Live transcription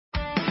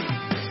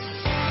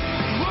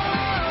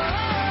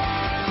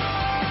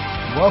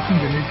Welcome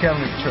to New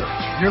Covenant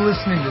Church. You're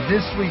listening to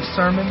this week's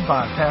sermon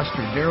by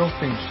Pastor Darrell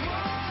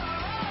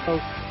Feemster. So,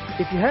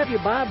 if you have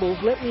your Bibles,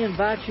 let me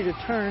invite you to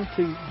turn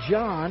to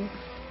John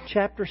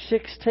chapter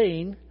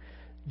 16.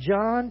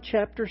 John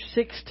chapter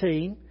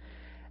 16.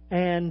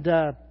 And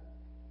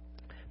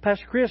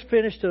Pastor Chris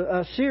finished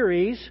a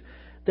series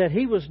that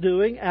he was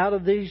doing out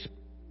of these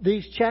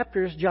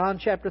chapters, John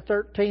chapter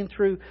 13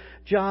 through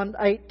John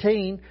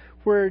 18,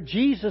 where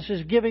Jesus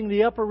is giving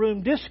the upper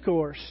room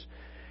discourse.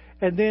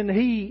 And then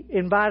he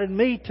invited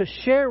me to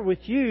share with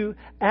you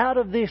out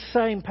of this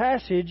same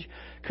passage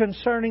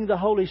concerning the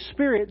Holy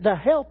Spirit, the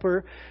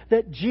helper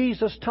that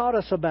Jesus taught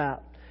us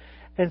about.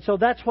 And so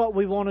that's what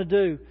we want to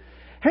do.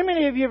 How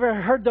many of you ever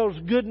heard those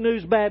good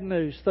news, bad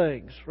news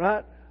things,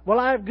 right? Well,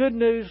 I have good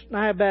news and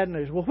I have bad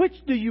news. Well, which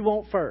do you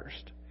want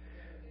first?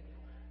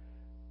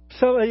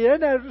 So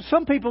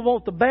some people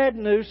want the bad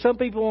news, some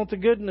people want the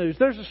good news.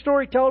 There's a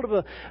story told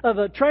of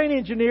a train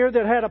engineer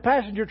that had a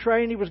passenger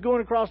train. He was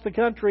going across the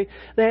country.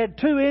 They had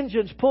two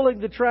engines pulling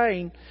the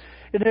train.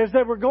 And as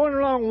they were going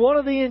along, one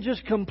of the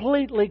engines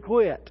completely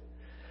quit.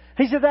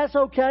 He said, that's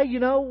okay. You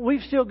know,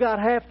 we've still got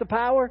half the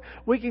power.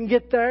 We can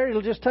get there.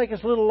 It'll just take us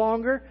a little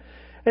longer.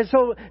 And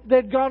so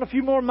they'd gone a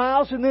few more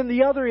miles and then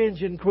the other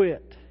engine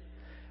quit.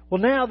 Well,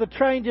 now the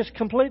train just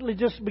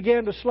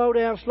began to slow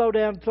down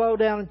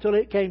until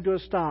it came to a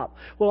stop.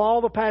 Well,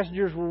 all the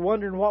passengers were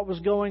wondering what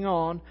was going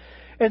on.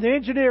 And the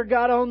engineer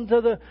got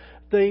onto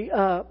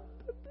the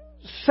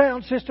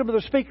sound system or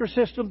the speaker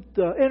system,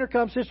 the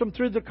intercom system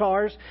through the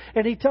cars.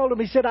 And he told them,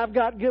 he said, I've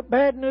got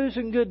bad news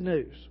and good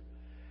news.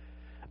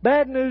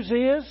 Bad news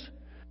is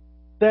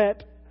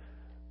that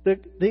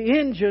the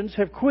engines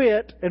have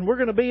quit, and we're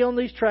going to be on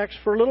these tracks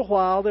for a little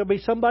while. There'll be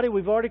somebody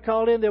we've already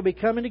called in. They'll be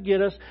coming to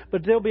get us,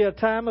 but there'll be a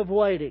time of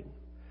waiting.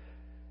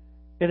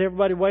 And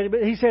everybody waited.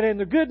 But he said, and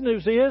the good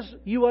news is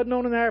you wasn't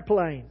on an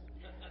airplane.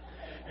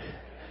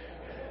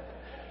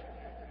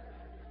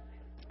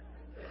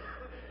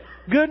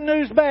 Good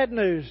news, bad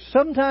news.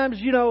 Sometimes,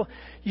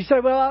 you say,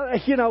 well,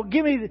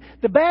 give me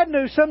the bad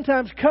news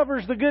sometimes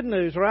covers the good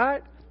news,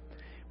 right?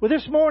 Well,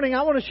 this morning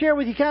I want to share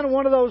with you kind of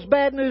one of those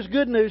bad news,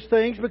 good news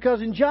things,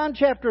 because in John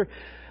chapter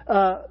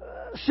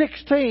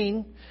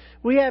 16,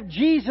 we have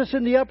Jesus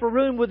in the upper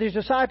room with His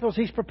disciples.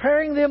 He's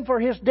preparing them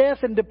for His death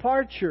and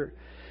departure.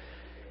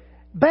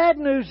 Bad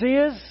news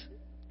is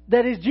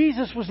that as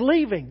Jesus was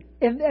leaving,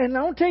 and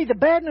I want to tell you, the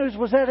bad news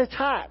was at its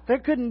height. There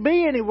couldn't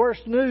be any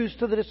worse news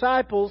to the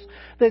disciples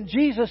than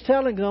Jesus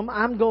telling them,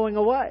 I'm going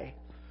away.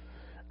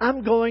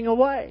 I'm going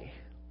away.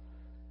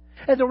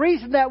 And the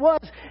reason that was,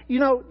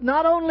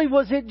 not only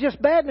was it just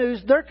bad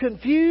news, they're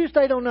confused,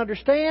 they don't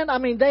understand. I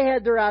mean, they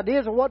had their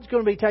ideas of what's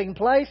going to be taking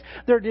place.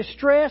 They're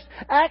distressed.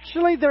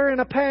 Actually, they're in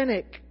a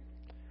panic.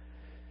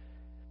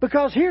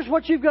 Because here's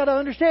what you've got to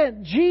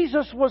understand.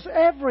 Jesus was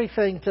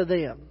everything to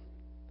them.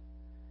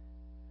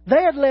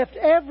 They had left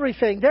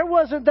everything. There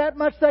wasn't that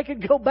much they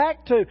could go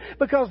back to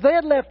because they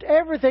had left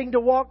everything to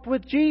walk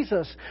with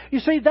Jesus.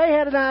 You see, they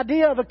had an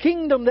idea of a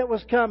kingdom that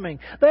was coming.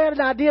 They had an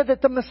idea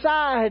that the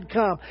Messiah had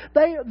come.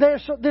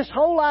 This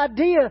whole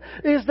idea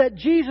is that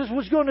Jesus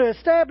was going to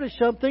establish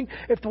something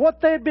if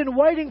what they had been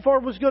waiting for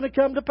was going to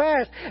come to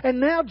pass. And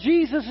now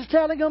Jesus is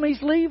telling them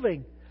He's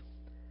leaving.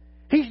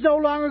 He's no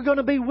longer going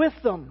to be with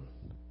them.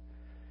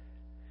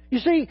 You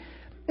see,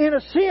 in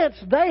a sense,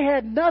 they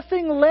had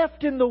nothing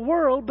left in the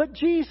world but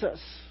Jesus.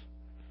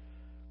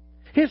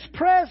 His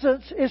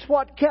presence is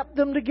what kept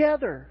them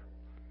together.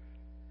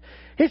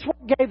 It's what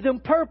gave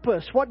them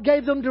purpose, what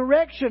gave them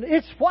direction.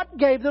 It's what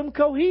gave them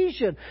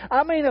cohesion.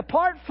 I mean,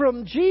 apart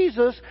from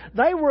Jesus,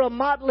 they were a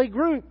motley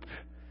group.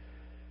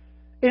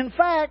 In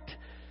fact,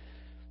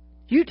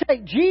 you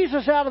take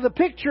Jesus out of the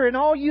picture and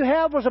all you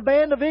have was a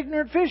band of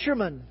ignorant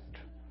fishermen.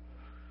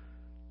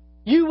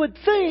 You would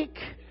think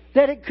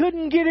that it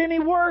couldn't get any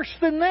worse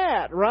than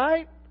that,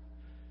 right?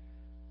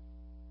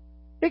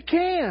 It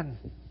can.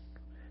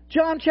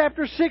 John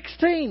chapter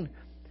 16,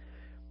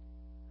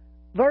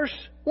 verse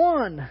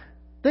 1.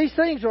 These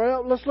things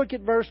are, let's look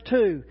at verse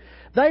 2.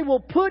 They will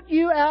put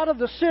you out of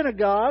the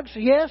synagogues.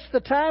 Yes,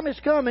 the time is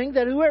coming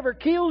that whoever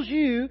kills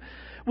you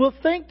will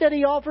think that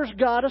he offers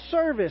God a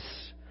service.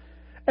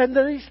 And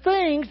these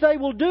things they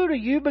will do to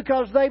you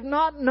because they've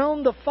not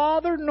known the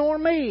Father nor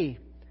me.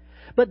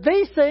 But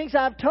these things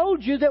I've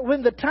told you that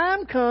when the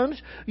time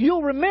comes,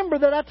 you'll remember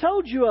that I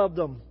told you of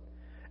them.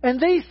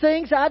 And these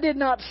things I did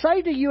not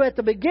say to you at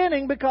the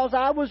beginning because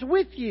I was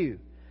with you.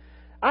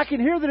 I can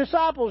hear the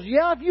disciples,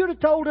 if you'd have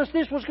told us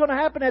this was going to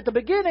happen at the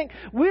beginning,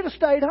 we'd have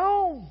stayed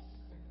home.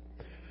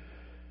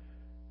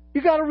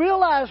 You've got to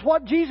realize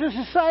what Jesus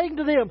is saying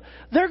to them.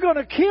 They're going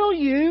to kill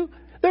you.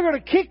 They're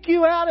going to kick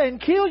you out and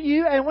kill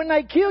you. And when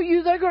they kill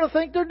you, they're going to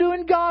think they're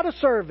doing God a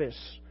service.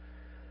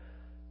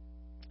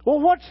 Well,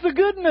 what's the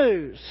good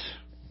news?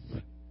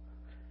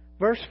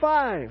 Verse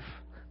 5.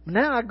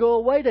 Now I go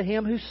away to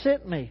Him who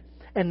sent me,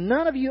 and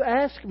none of you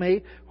ask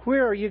me,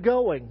 where are you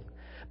going?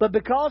 But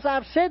because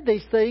I've said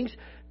these things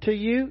to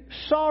you,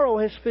 sorrow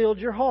has filled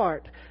your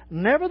heart.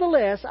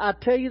 Nevertheless, I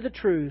tell you the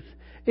truth.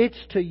 It's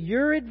to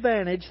your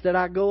advantage that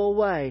I go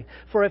away.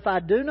 For if I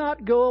do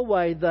not go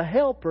away, the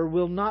Helper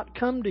will not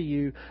come to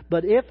you.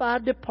 But if I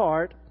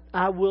depart,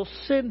 I will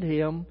send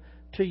Him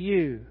to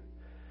you.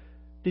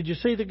 Did you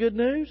see the good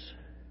news?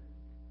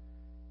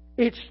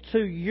 It's to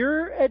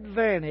your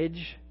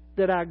advantage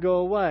that I go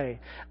away.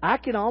 I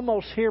can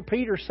almost hear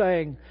Peter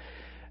saying,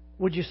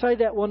 would you say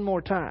that one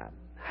more time?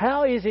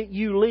 How is it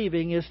you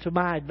leaving is to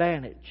my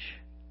advantage?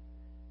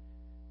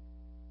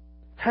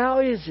 How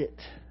is it?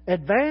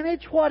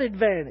 Advantage? What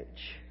advantage?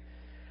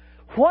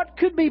 What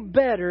could be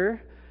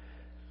better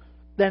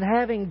than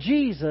having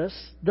Jesus,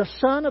 the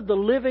Son of the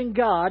living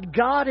God,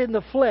 God in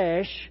the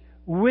flesh,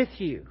 with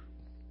you?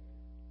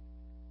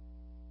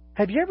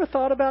 Have you ever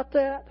thought about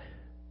that?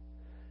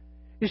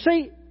 You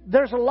see,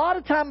 there's a lot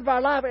of time of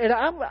our life, and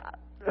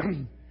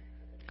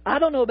I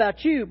don't know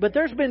about you, but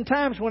there's been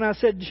times when I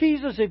said,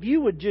 Jesus, if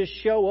you would just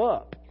show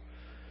up,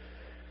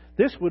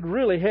 this would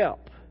really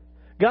help.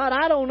 God,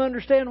 I don't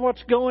understand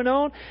what's going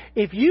on.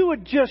 If you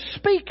would just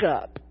speak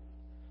up.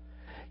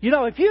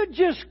 If you'd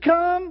just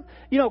come,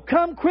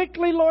 come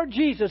quickly, Lord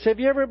Jesus. Have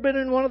you ever been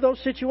in one of those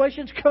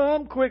situations?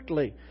 Come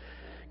quickly.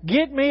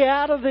 Get me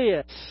out of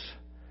this.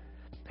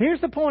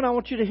 Here's the point I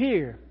want you to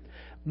hear.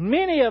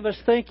 Many of us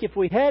think if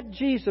we had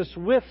Jesus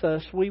with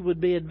us, we would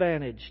be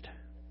advantaged.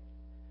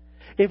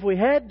 If we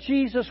had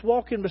Jesus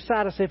walking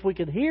beside us, if we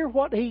could hear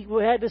what He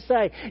had to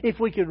say, if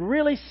we could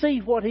really see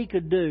what He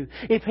could do,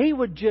 if He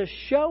would just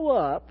show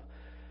up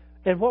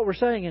and what we're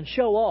saying and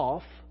show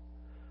off,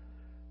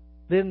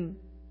 then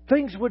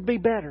things would be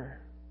better.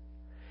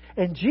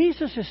 And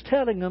Jesus is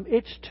telling them,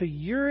 it's to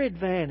your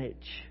advantage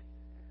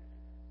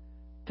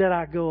that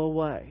I go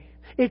away.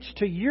 It's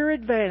to your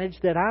advantage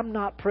that I'm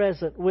not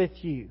present with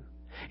you.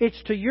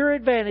 It's to your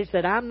advantage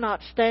that I'm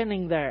not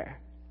standing there.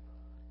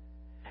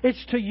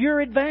 It's to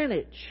your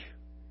advantage.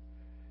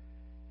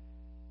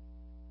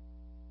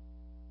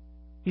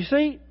 You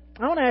see,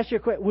 I want to ask you a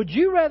question. Would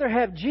you rather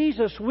have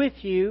Jesus with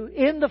you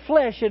in the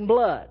flesh and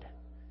blood,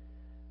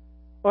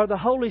 or the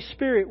Holy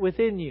Spirit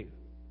within you?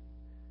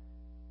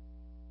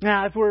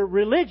 Now, if we're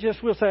religious,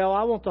 we'll say, "Oh,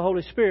 I want the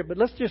Holy Spirit." But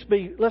let's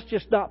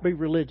just not be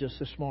religious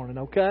this morning,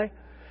 okay?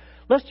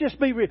 Let's just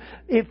be.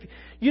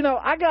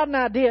 I got an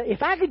idea.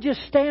 If I could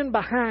just stand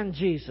behind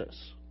Jesus.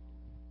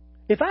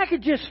 If I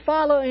could just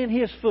follow in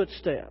His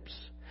footsteps,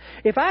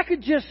 if I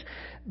could just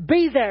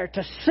be there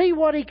to see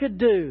what He could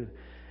do,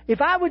 if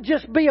I would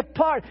just be a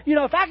part,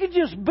 if I could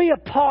just be a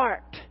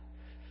part.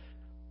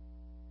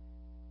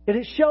 And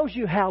it shows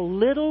you how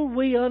little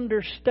we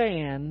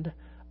understand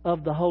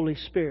of the Holy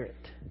Spirit.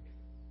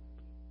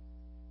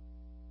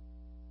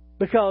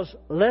 Because,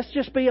 let's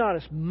just be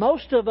honest,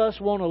 most of us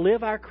want to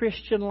live our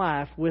Christian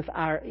life with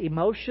our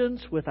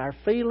emotions, with our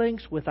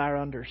feelings, with our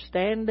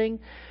understanding.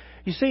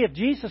 You see, if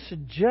Jesus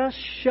would just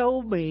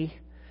show me,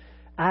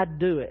 I'd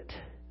do it.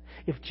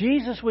 If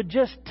Jesus would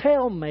just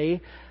tell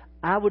me,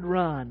 I would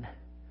run.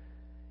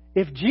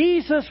 If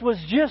Jesus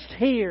was just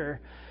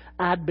here,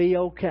 I'd be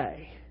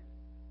okay.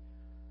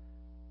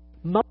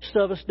 Most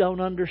of us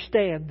don't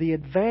understand the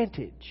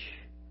advantage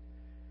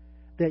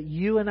that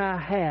you and I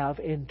have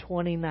in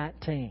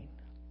 2019.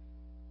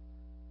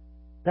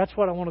 That's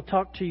what I want to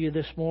talk to you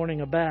this morning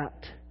about.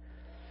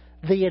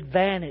 The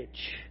advantage.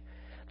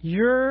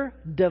 Your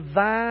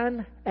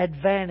divine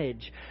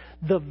advantage.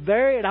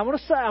 And I'm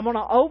going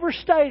to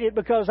overstate it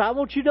because I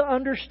want you to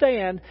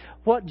understand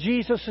what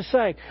Jesus is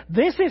saying.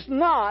 This is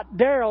not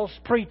Darrell's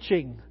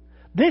preaching.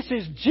 This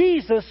is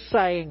Jesus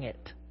saying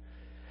it.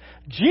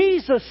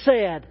 Jesus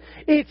said,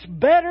 it's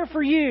better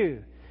for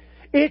you.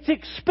 It's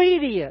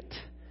expedient.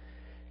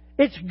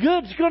 It's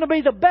good. It's going to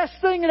be the best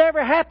thing that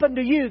ever happened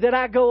to you that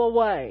I go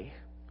away.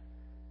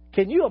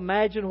 Can you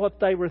imagine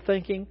what they were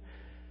thinking?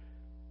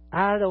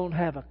 I don't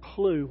have a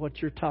clue what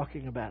you're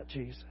talking about,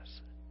 Jesus.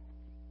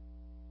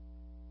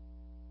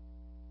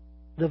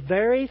 The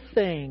very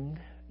thing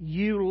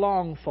you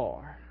long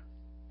for,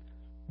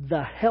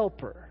 the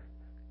Helper,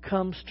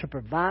 comes to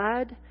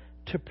provide,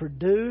 to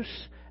produce,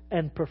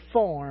 and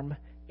perform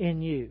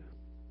in you.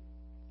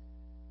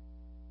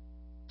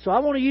 So I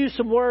want to use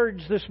some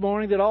words this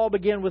morning that all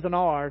begin with an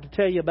R to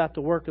tell you about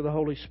the work of the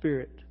Holy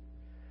Spirit.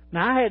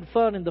 Now, I had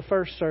fun in the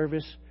first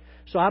service,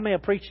 so I may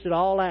have preached it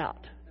all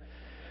out.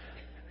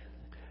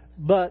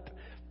 But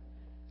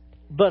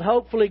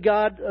hopefully,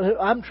 God,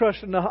 I'm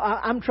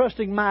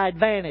trusting my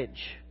advantage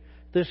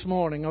this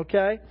morning,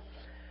 okay?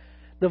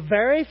 The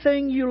very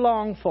thing you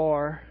long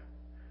for,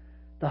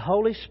 the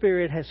Holy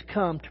Spirit has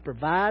come to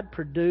provide,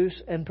 produce,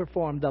 and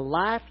perform. The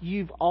life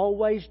you've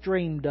always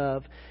dreamed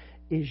of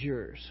is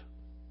yours.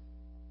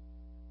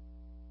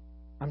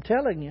 I'm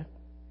telling you,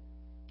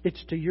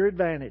 it's to your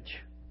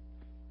advantage.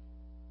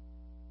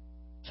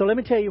 So let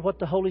me tell you what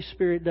the Holy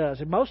Spirit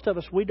does. And most of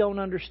us, we don't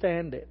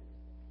understand it.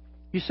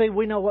 You see,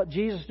 we know what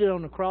Jesus did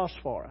on the cross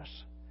for us.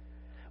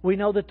 We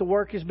know that the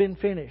work has been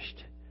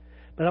finished.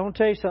 But I want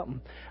to tell you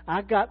something.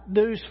 I got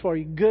news for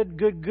you.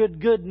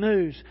 Good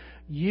news.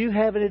 You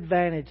have an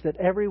advantage that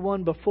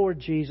everyone before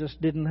Jesus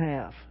didn't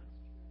have.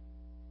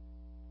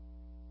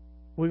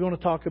 We're going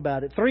to talk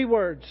about it. 3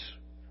 words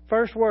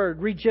First word,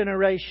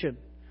 regeneration.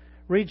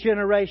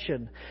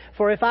 Regeneration.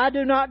 For if I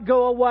do not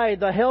go away,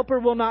 the Helper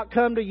will not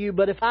come to you.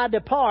 But if I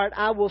depart,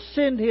 I will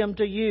send Him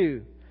to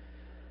you.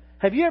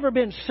 Have you ever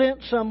been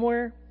sent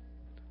somewhere?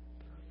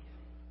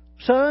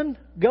 Son,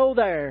 go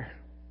there.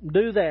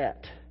 Do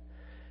that.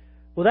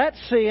 Well, that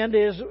send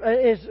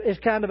is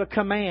kind of a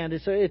command.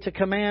 It's a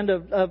command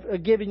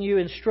of giving you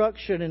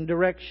instruction and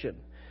direction.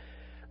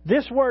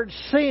 This word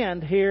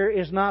send here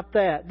is not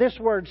that. This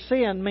word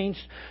send means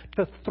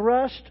to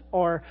thrust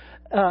or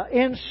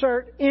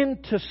insert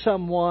into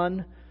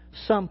someone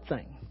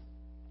something.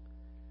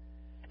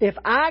 If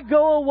I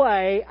go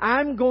away,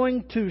 I'm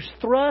going to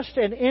thrust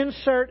and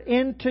insert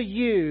into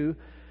you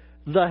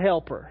the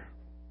Helper.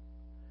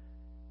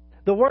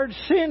 The word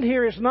send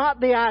here is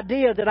not the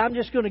idea that I'm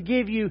just going to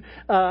give you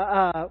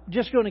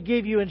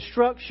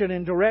instruction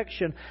and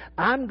direction.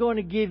 I'm going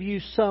to give you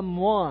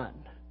someone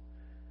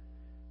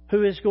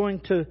who is going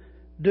to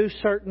do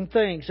certain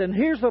things. And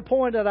here's the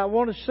point that I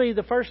want to see.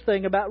 The first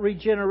thing about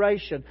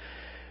regeneration.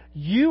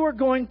 You are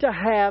going to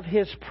have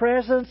His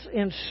presence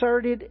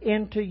inserted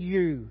into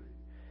you.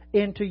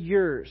 Into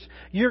yours.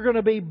 You're going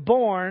to be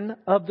born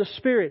of the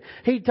Spirit.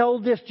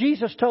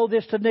 Jesus told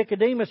this to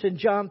Nicodemus in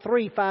John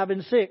 3, 5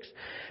 and 6. It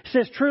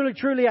says, truly,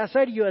 truly, I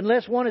say to you,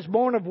 unless one is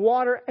born of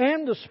water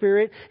and the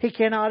Spirit, he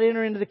cannot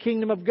enter into the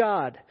kingdom of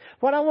God.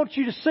 What I want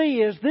you to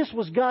see is this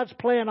was God's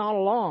plan all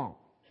along.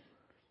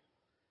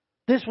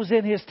 This was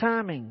in His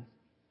timing.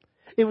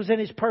 It was in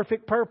His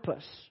perfect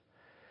purpose.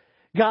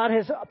 God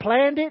has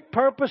planned it,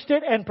 purposed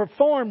it, and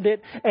performed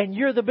it, and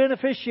you're the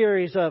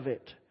beneficiaries of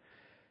it.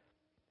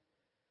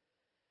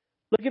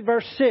 Look at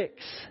verse 6.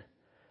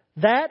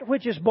 That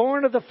which is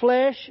born of the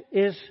flesh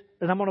is,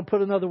 and I'm going to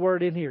put another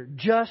word in here,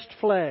 just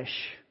flesh.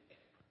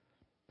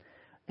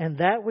 And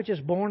that which is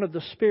born of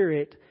the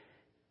Spirit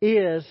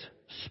is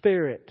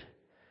spirit.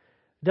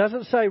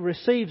 Doesn't say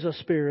receives a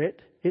spirit.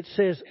 It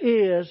says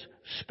is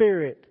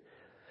spirit.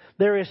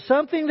 There is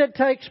something that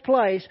takes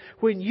place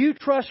when you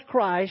trust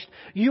Christ.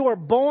 You are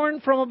born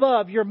from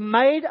above. You're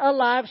made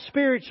alive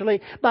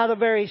spiritually by the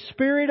very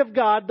Spirit of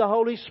God, the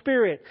Holy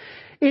Spirit.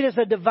 It is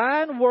a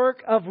divine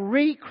work of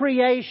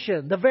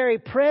recreation. The very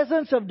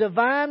presence of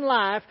divine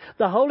life,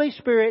 the Holy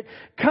Spirit,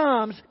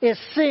 comes, is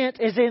sent,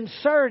 is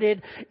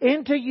inserted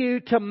into you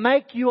to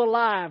make you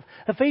alive.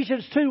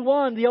 Ephesians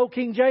 2:1, the Old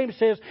King James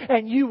says,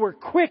 and you were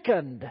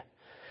quickened.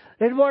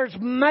 In words,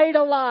 made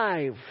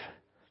alive.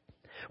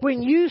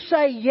 When you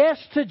say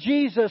yes to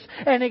Jesus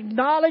and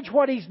acknowledge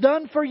what He's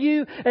done for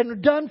you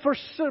and done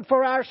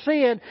for our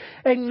sin,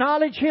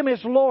 acknowledge Him as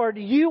Lord,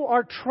 you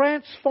are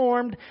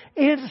transformed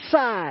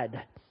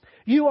inside.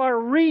 You are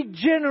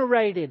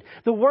regenerated.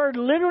 The word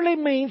literally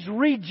means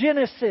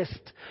regenesis.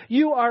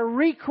 You are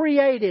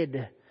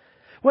recreated.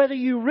 Whether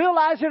you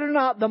realize it or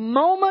not, the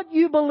moment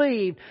you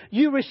believed,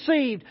 you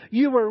received,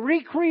 you were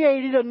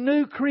recreated a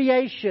new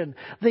creation.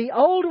 The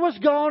old was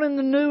gone and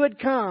the new had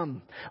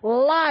come.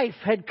 Life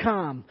had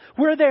come.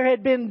 Where there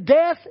had been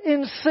death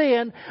in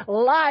sin,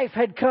 life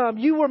had come.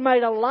 You were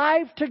made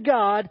alive to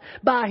God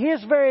by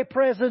His very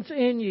presence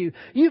in you.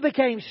 You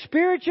became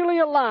spiritually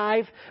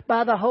alive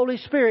by the Holy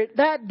Spirit.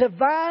 That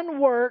divine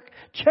work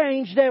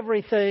changed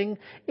everything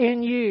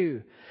in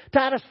you.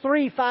 Titus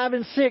 3, 5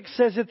 and 6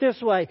 says it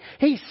this way.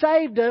 He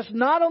saved us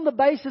not on the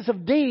basis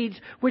of deeds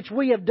which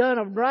we have done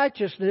of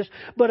righteousness,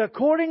 but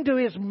according to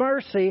His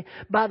mercy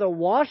by the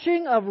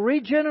washing of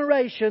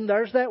regeneration,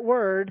 there's that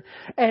word,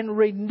 and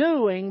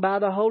renewing by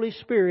the Holy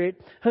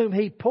Spirit, whom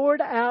He poured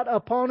out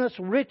upon us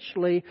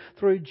richly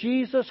through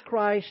Jesus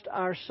Christ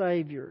our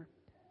Savior.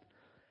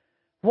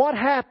 What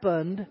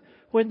happened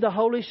when the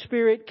Holy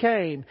Spirit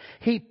came?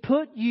 He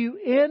put you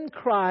in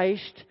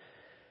Christ.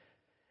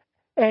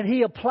 And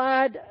He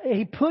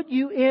put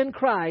you in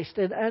Christ.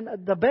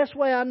 And the best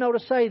way I know to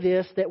say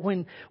this, that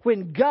when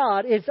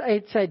God,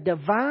 it's a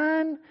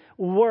divine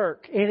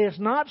work. It is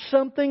not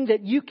something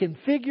that you can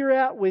figure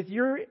out with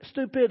your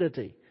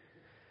stupidity.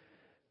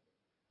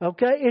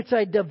 Okay? It's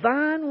a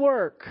divine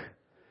work.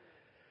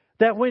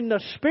 That when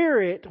the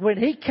Spirit, when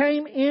He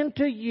came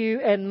into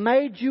you and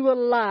made you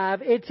alive,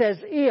 it's as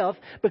if,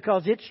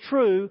 because it's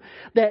true,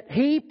 that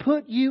He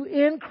put you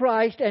in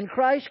Christ and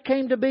Christ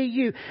came to be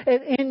you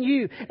and in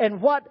you.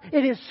 And what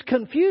it is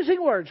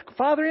confusing words.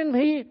 Father in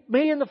me,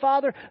 me in the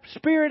Father,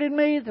 Spirit in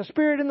me, the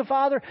Spirit in the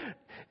Father,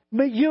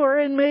 you are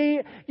in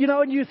me. You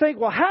know, and you think,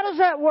 well, how does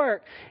that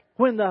work?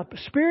 When the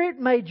Spirit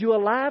made you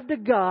alive to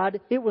God,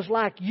 it was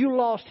like you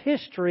lost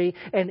history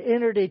and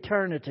entered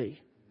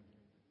eternity.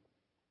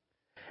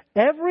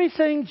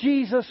 Everything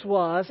Jesus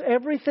was,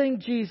 everything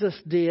Jesus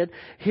did,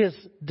 His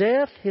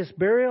death, His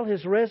burial,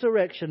 His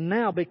resurrection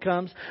now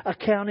becomes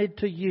accounted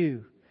to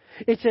you.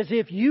 It's as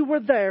if you were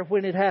there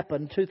when it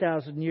happened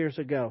 2,000 years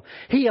ago.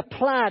 He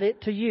applied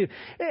it to you.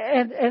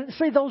 And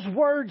see, those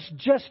words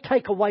just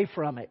take away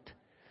from it.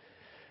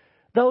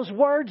 Those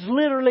words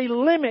literally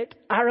limit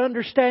our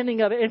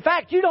understanding of it. In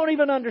fact, you don't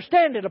even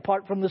understand it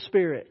apart from the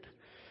Spirit.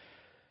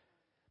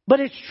 But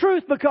it's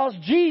truth because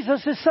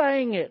Jesus is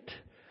saying it.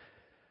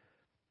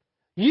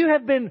 You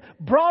have been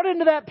brought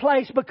into that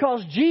place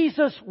because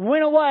Jesus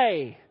went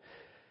away.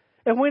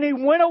 And when He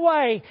went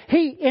away,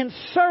 He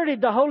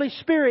inserted the Holy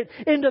Spirit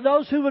into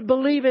those who would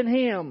believe in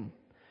Him.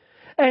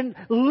 And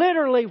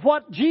literally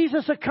what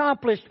Jesus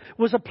accomplished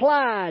was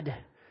applied.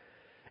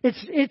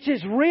 It's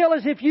as real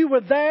as if you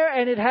were there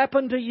and it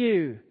happened to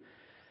you.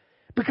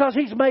 Because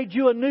He's made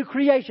you a new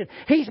creation.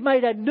 He's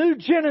made a new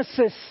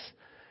Genesis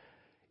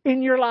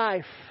in your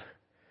life.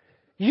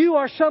 You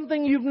are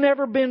something you've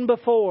never been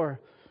before.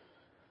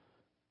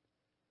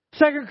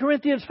 2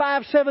 Corinthians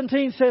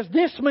 5:17 says,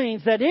 this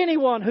means that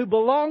anyone who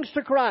belongs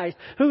to Christ,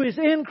 who is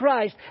in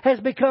Christ, has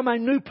become a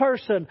new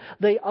person.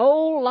 The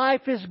old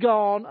life is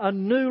gone. A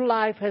new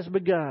life has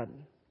begun.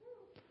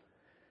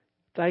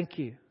 Thank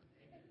you.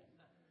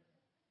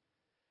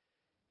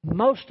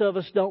 Most of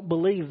us don't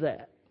believe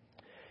that.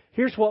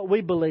 Here's what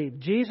we believe.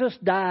 Jesus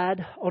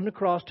died on the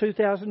cross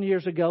 2,000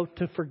 years ago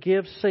to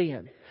forgive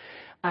sin.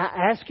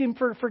 I ask Him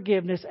for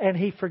forgiveness and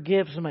He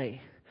forgives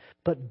me.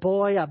 But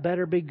boy, I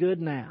better be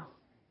good now.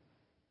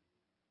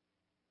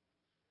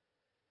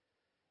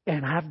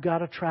 And I've got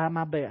to try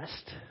my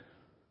best.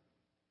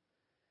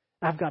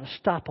 I've got to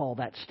stop all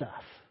that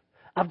stuff.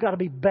 I've got to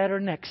be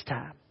better next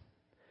time.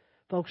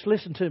 Folks,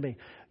 listen to me.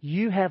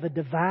 You have a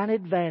divine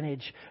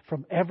advantage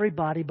from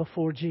everybody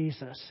before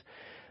Jesus.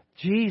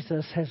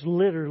 Jesus has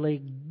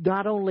literally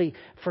not only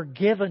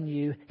forgiven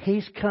you,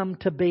 He's come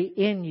to be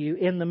in you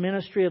in the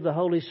ministry of the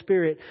Holy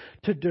Spirit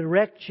to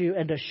direct you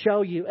and to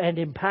show you and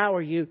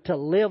empower you to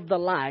live the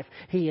life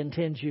He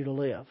intends you to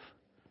live.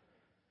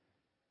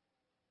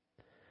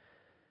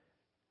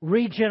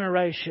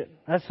 Regeneration.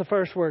 That's the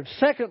first word.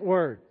 Second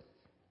word.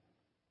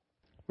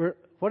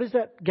 What is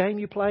that game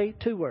you play?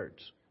 2 words.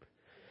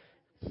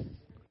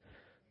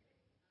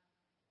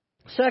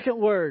 Second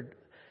word.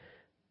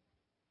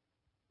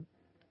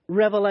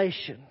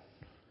 Revelation.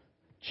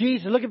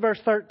 Jesus, look at verse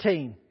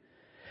 13.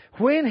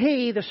 When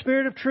He, the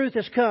Spirit of truth,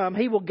 has come,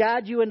 He will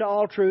guide you into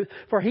all truth,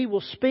 for He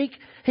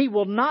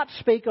will not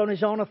speak on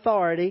His own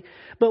authority,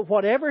 but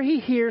whatever He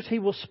hears, He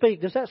will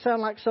speak. Does that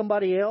sound like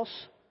somebody else?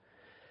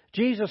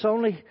 Jesus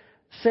only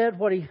said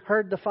what He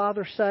heard the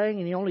Father saying,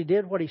 and He only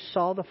did what He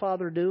saw the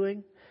Father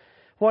doing.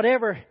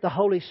 Whatever the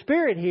Holy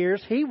Spirit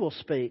hears, He will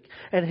speak,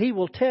 and He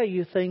will tell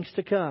you things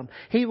to come.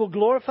 He will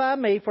glorify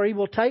me, for He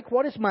will take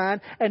what is mine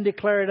and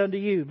declare it unto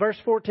you. Verse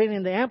 14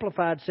 in the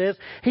Amplified says,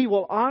 He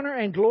will honor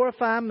and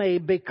glorify me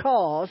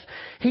because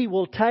He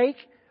will take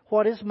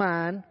what is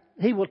mine.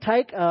 He will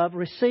take of,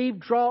 receive,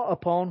 draw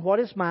upon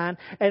what is mine,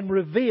 and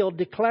reveal,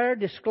 declare,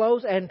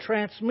 disclose, and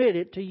transmit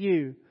it to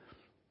you.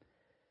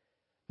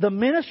 The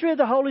ministry of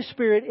the Holy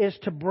Spirit is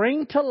to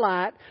bring to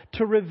light,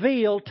 to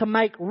reveal, to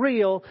make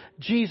real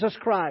Jesus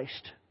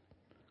Christ.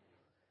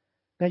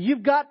 Now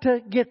you've got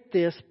to get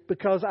this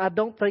because I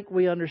don't think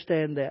we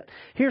understand that.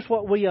 Here's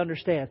what we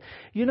understand.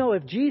 You know,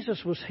 if Jesus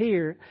was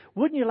here,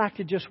 wouldn't you like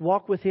to just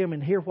walk with Him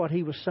and hear what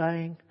He was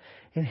saying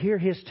and hear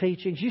His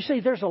teachings? You see,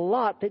 there's a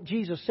lot that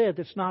Jesus said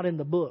that's not in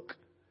the book.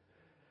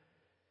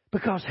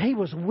 Because He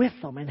was with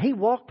them and He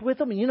walked with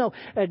them. And you know,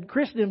 and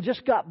Christendom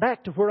just got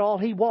back to where all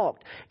He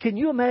walked. Can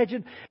you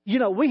imagine? You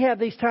know, we have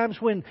these times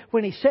when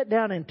He sat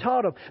down and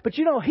taught them. But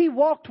you know, He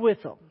walked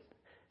with them.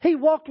 He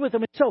walked with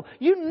them. And so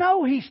you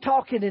know He's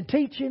talking and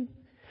teaching.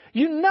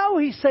 You know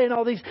He's saying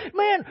all these.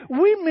 Man,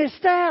 we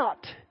missed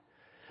out.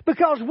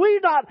 Because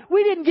we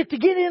didn't get to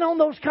get in on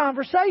those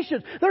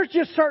conversations. There's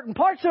just certain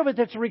parts of it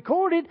that's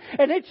recorded,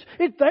 and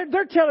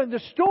they're telling the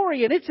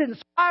story, and it's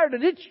inspired,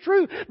 and it's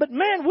true. But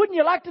man, wouldn't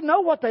you like to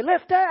know what they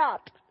left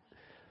out?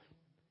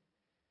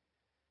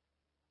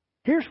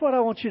 Here's what I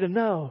want you to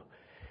know.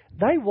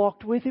 They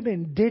walked with Him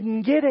and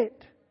didn't get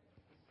it.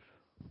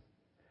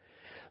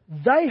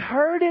 They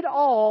heard it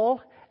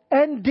all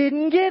and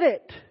didn't get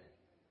it.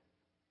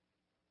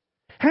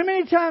 How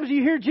many times do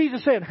you hear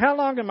Jesus saying, how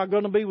long am I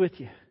going to be with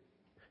you?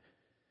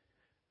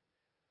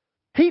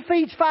 He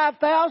feeds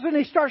 5,000.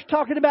 He starts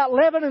talking about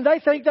leaven and they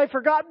think they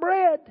forgot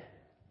bread.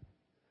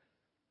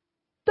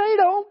 They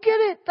don't get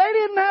it. They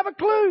didn't have a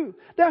clue.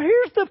 Now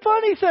here's the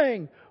funny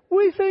thing.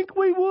 We think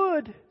we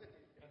would.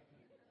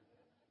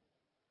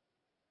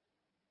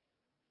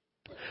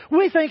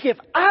 We think if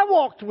I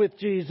walked with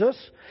Jesus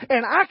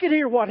and I could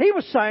hear what He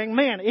was saying,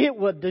 man, it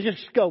would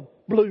just go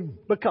bloom.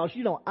 Because,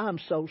 you know, I'm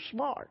so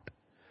smart.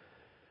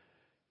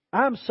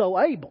 I'm so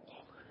able.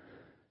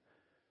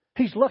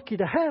 He's lucky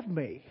to have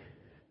me.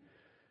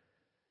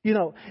 You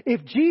know,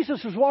 if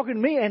Jesus was walking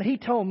with me and He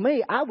told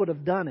me, I would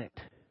have done it.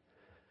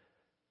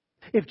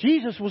 If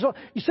Jesus was...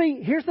 You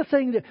see, here's the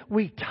thing that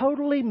we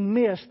totally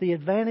miss the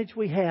advantage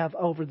we have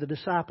over the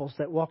disciples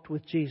that walked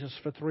with Jesus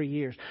for 3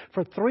 years.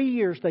 For 3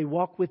 years they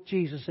walked with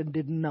Jesus and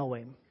didn't know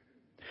Him.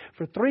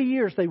 For 3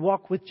 years they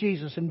walked with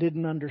Jesus and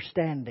didn't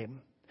understand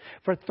Him.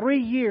 For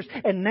 3 years,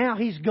 and now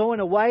He's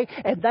going away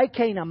and they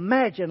can't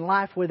imagine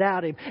life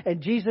without Him.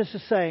 And Jesus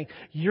is saying,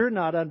 you're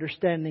not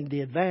understanding the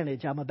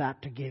advantage I'm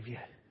about to give you.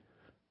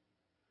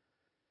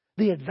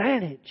 The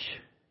advantage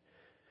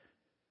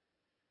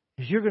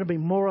is you're going to be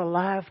more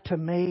alive to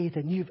me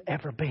than you've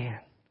ever been.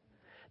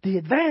 The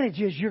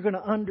advantage is you're going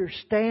to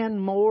understand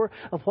more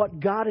of what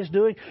God is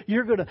doing.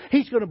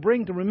 He's going to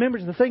bring to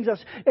remembrance the things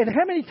and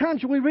how many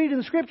times do we read in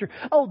the Scripture,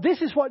 oh,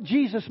 this is what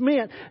Jesus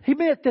meant. He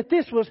meant that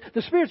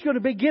the Spirit's going to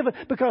be given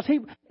because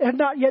He had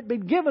not yet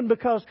been given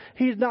because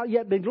He's not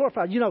yet been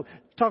glorified. You know,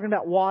 talking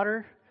about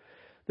water.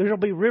 There'll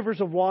be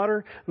rivers of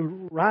water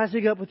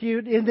rising up with you.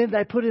 And then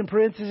they put in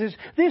parentheses,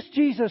 this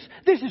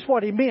is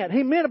what He meant.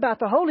 He meant about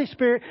the Holy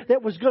Spirit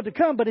that was going to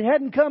come, but He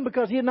hadn't come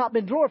because He had not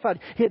been glorified.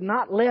 He had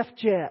not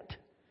left yet.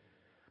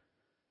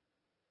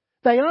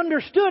 They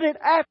understood it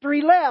after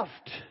He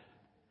left.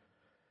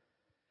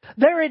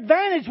 Their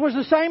advantage was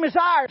the same as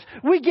ours.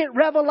 We get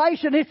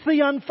revelation. It's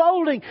the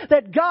unfolding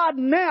that God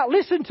now,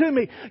 listen to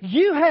me,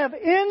 you have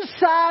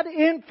inside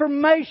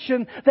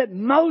information that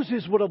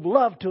Moses would have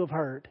loved to have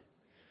heard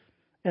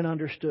and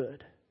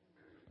understood.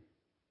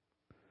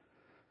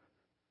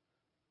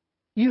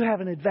 You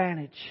have an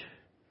advantage.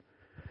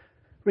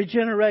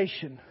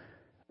 Regeneration,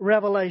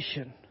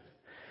 revelation.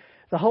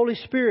 The Holy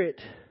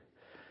Spirit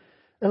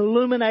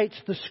illuminates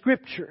the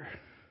Scripture.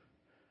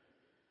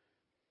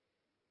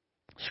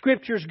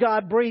 Scriptures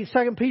God breathed.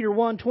 2 Peter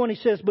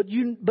 1:20 says,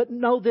 But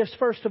know this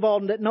first of all,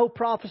 that no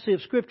prophecy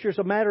of Scripture is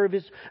a matter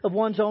of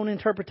one's own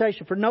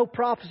interpretation. For no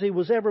prophecy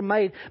was ever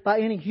made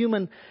by any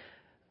human,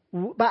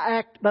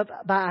 by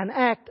an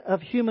act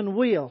of human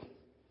will.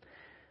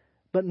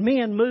 But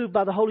men moved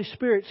by the Holy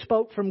Spirit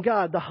spoke from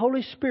God. The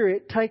Holy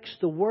Spirit takes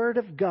the Word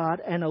of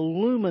God and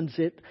illumines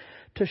it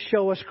to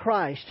show us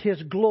Christ,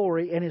 His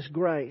glory and His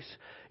grace.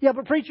 Yeah,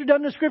 but preacher,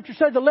 doesn't the Scripture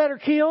say the letter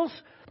kills?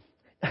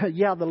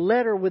 Yeah, the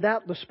letter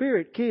without the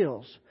Spirit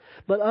kills.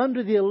 But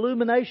under the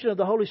illumination of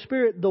the Holy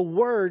Spirit, the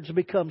words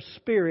become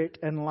spirit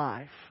and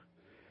life.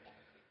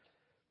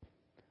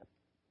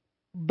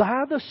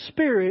 By the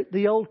Spirit,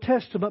 the Old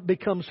Testament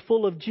becomes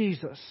full of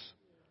Jesus.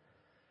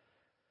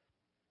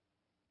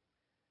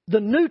 The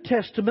New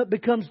Testament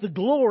becomes the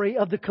glory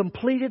of the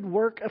completed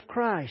work of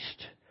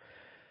Christ.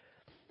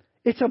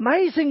 It's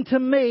amazing to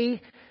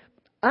me.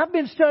 I've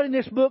been studying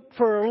this book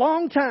for a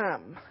long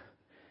time.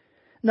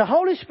 The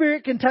Holy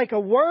Spirit can take a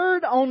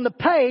word on the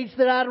page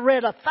that I'd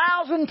read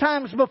 1,000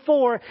 times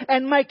before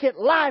and make it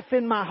life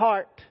in my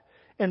heart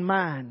and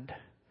mind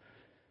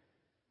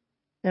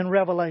and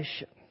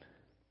revelation.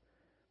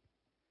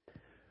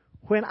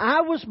 When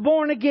I was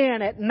born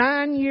again at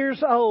 9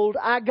 years old,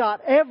 I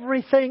got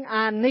everything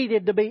I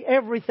needed to be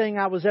everything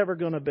I was ever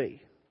going to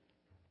be.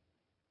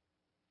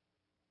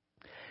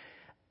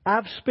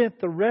 I've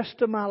spent the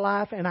rest of my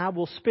life, and I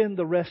will spend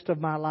the rest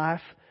of my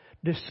life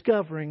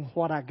discovering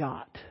what I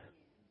got.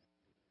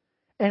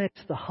 And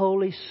it's the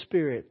Holy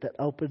Spirit that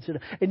opens it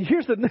up. And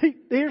here's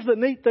the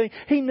neat thing.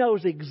 He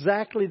knows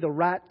exactly the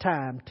right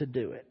time to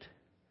do it.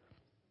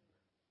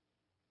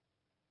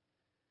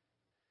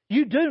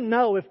 You do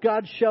know if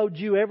God showed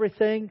you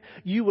everything,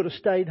 you would have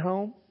stayed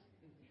home.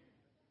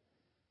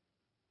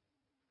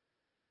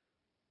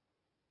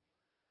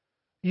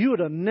 You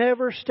would have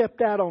never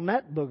stepped out on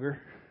that booger.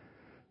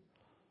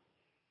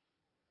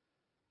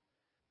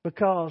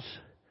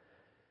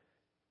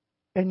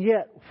 And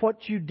yet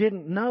what you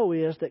didn't know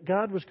is that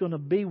God was going to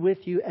be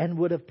with you and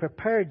would have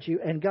prepared you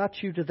and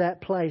got you to that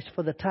place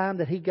for the time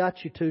that He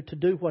got you to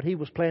do what He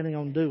was planning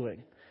on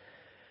doing.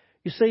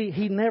 You see,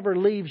 He never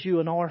leaves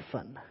you an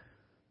orphan.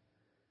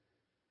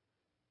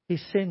 He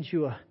sends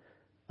you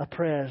a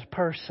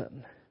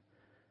person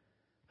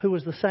who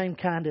is the same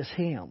kind as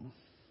Him.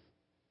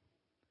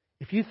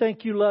 If you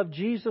think you love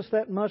Jesus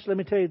that much, let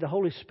me tell you, the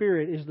Holy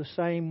Spirit is the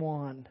same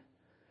one.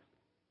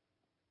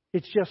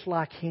 It's just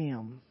like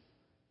Him.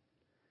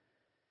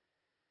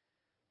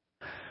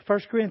 1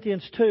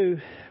 Corinthians 2,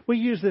 we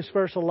use this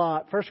verse a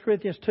lot. 1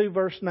 Corinthians 2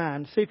 verse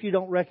 9. See if you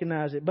don't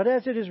recognize it. But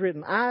as it is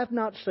written, I have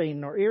not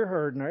seen, nor ear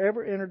heard, nor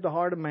ever entered the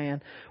heart of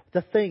man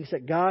the things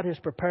that God has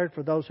prepared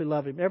for those who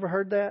love Him. Ever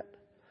heard that?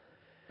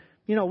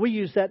 You know, we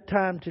use that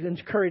time to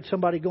encourage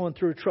somebody going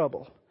through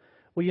trouble.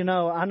 Well, you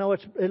know, I know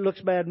it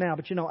looks bad now,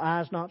 but you know,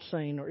 eyes not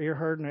seen, nor ear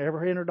heard, nor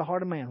ever entered the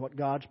heart of man what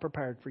God's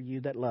prepared for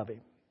you that love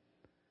Him.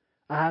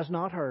 Eyes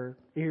not heard,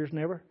 eyes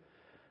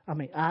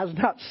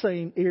not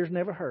seen, ears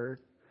never heard.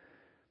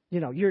 You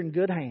know, you're in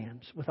good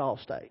hands with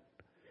Allstate.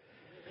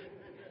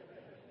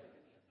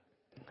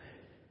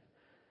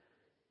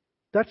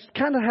 That's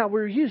kind of how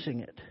we're using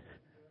it.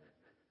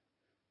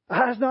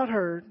 Eyes not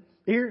heard,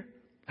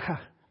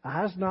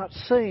 eyes not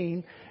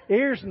seen,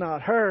 ears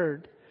not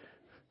heard.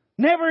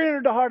 Never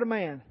entered the heart of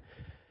man.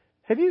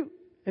 Have you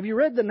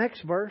read the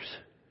next verse?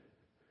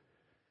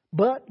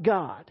 But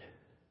God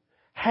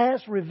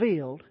has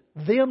revealed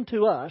them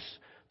to us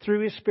through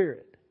His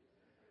Spirit.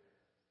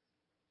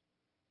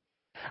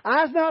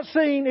 Eyes not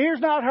seen, ears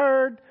not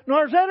heard,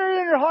 nor has entered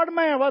into the heart of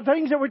man what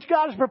things that which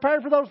God has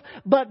prepared for those.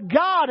 But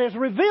God has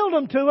revealed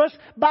them to us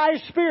by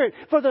His Spirit.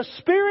 For the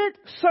Spirit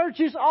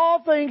searches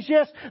all things,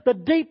 yes, the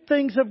deep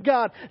things of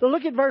God. Now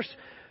look at verse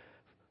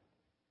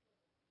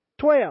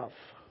 12.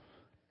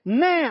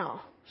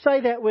 Now,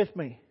 say that with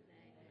me.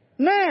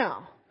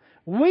 Now,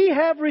 we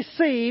have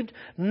received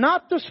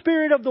not the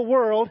spirit of the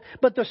world,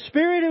 but the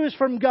Spirit who is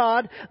from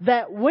God,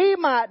 that we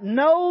might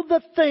know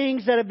the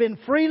things that have been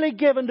freely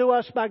given to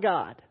us by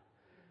God.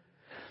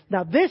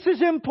 Now, this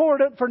is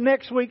important for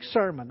next week's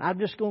sermon. I'm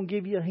just going to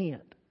give you a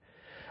hint.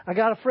 I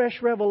got a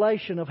fresh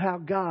revelation of how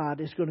God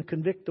is going to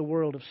convict the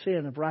world of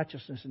sin, of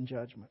righteousness, and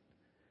judgment.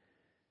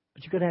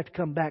 But you're going to have to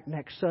come back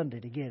next Sunday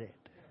to get it.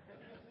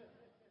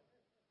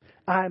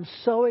 I'm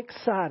so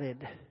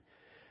excited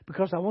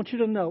because I want you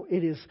to know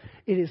it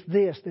is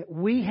this that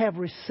we have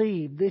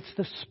received. It's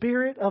the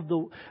Spirit of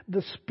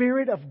the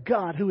Spirit of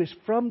God who is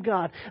from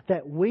God,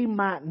 that we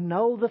might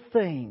know the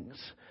things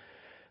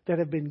that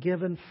have been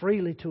given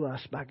freely to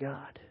us by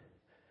God.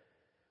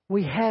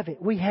 We have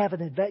it. We have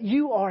an advantage.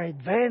 You are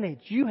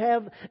advantaged. You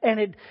have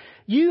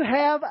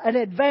an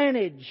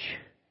advantage.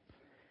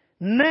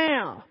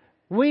 Now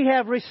we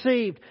have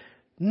received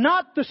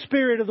not the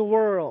spirit of the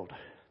world,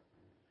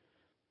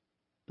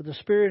 but the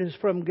Spirit is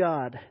from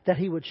God, that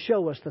He would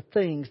show us the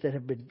things that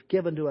have been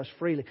given to us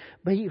freely.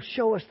 But He will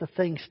show us the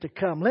things to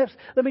come. Let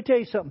me tell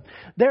you something.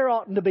 There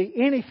oughtn't to be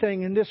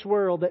anything in this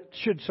world that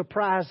should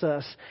surprise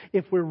us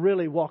if we're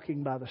really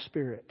walking by the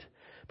Spirit,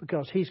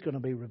 because He's going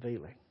to be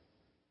revealing.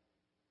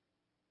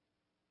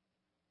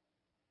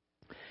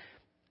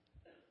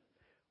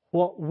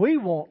 What we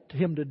want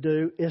Him to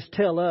do is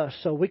tell us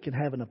so we can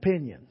have an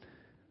opinion.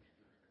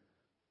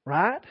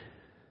 Right?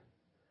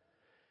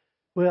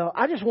 Well,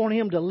 I just want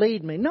Him to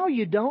lead me. No,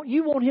 you don't.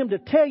 You want Him to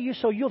tell you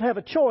so you'll have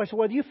a choice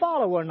whether you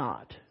follow or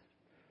not.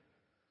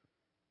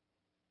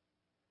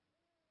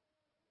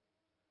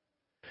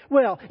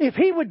 Well, if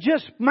He would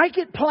just make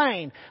it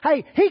plain,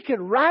 hey, He could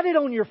write it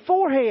on your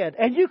forehead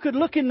and you could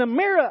look in the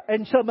mirror,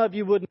 and some of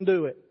you wouldn't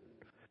do it.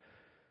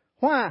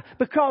 Why?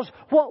 Because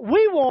what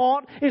we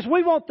want is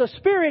we want the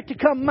Spirit to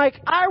come make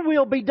our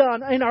will be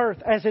done in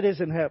earth as it is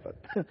in heaven.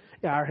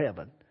 Our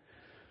heaven.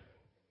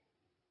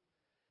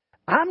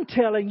 I'm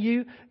telling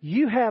you,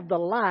 you have the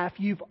life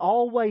you've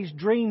always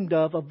dreamed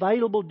of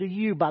available to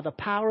you by the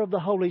power of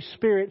the Holy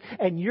Spirit,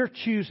 and you're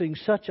choosing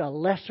such a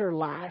lesser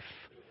life.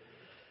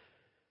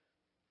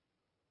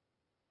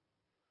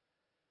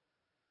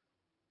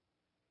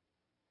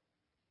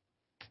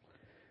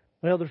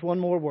 Well, there's one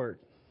more word.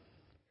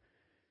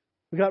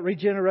 We got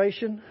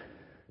regeneration.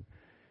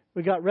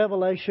 We got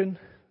revelation.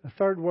 The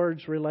third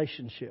word's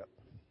relationship.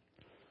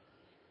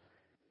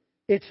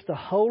 It's the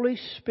Holy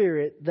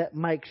Spirit that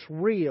makes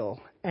real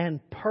and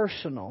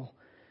personal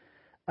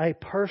a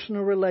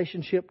personal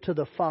relationship to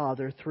the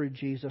Father through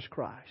Jesus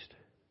Christ.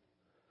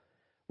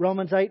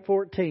 Romans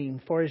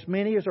 8:14, for as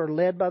many as are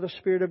led by the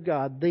Spirit of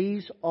God,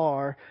 these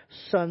are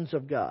sons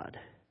of God.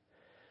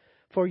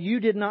 For you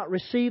did not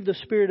receive the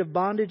spirit of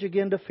bondage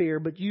again to fear,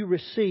 but you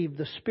received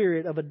the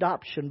Spirit of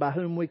adoption, by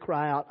whom we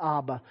cry out,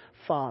 Abba,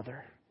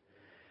 Father.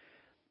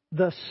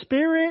 The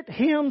Spirit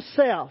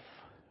Himself,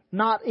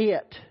 not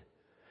it.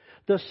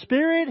 The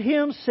Spirit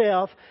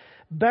Himself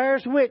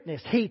bears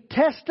witness. He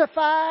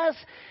testifies.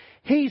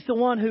 He's the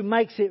one who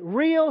makes it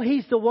real.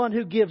 He's the one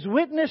who gives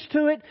witness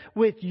to it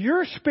with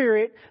your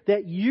spirit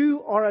that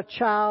you are a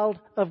child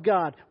of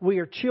God. We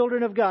are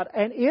children of God.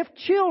 And if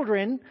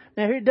children,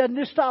 now it doesn't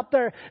just stop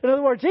there. In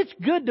other words, it's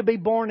good to be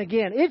born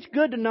again. It's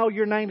good to know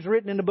your name's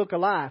written in the book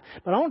of life.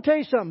 But I want to tell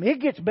you something.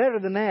 It gets better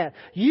than that.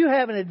 You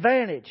have an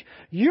advantage.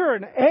 You're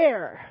an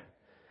heir.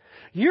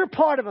 You're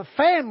part of a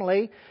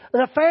family,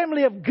 the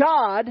family of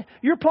God.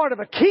 You're part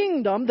of a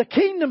kingdom, the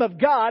kingdom of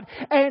God.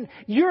 And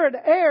you're an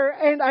heir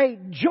and a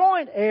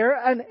joint heir,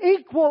 an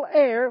equal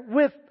heir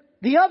with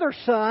the other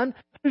son,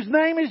 whose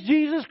name is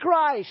Jesus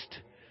Christ.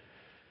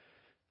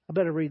 I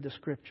better read the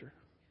scripture.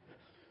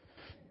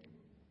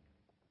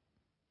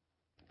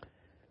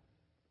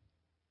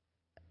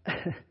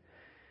 And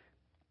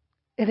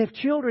if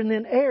children,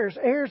 then heirs,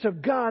 heirs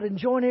of God and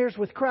joint heirs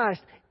with Christ.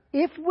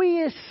 If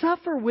we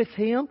suffer with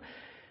Him,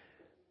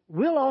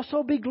 we'll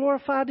also be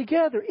glorified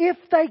together. If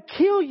they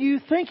kill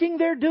you thinking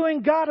they're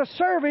doing God a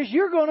service,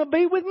 you're going to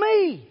be with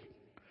me.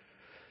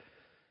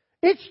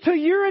 It's to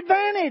your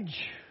advantage.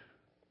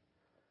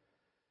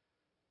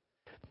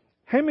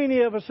 How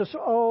many of us say,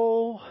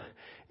 oh,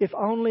 if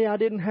only I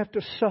didn't have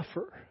to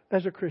suffer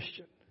as a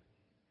Christian.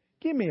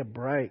 Give me a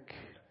break.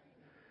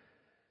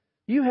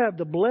 You have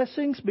the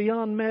blessings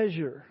beyond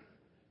measure.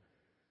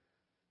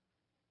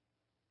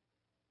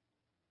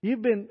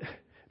 You've been...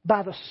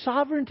 By the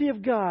sovereignty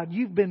of God,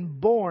 you've been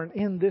born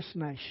in this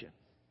nation.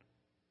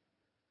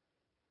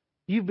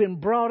 You've been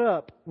brought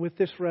up with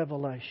this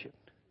revelation.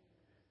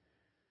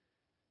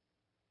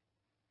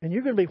 And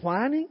you're going to be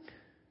whining?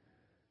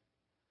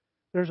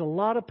 There's a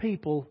lot of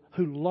people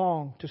who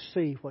long to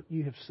see what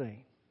you have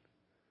seen,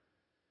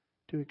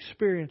 to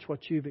experience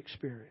what you've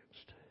experienced.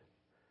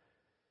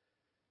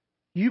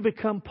 You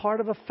become part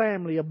of a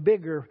family, a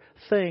bigger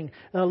thing,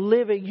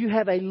 you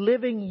have a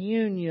living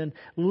union.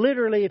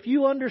 Literally, if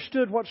you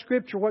understood what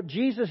Scripture, what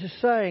Jesus is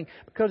saying,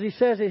 because He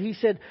says it, He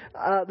said,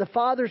 the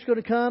Father's going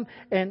to come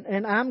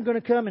and I'm going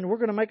to come and we're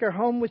going to make our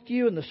home with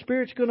you and the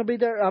Spirit's going to be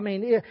there. I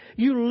mean,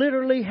 you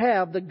literally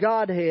have the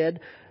Godhead.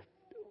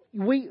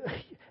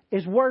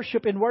 is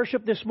worship. In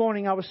worship this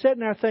morning, I was sitting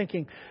there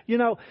thinking,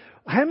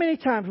 how many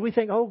times we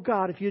think, oh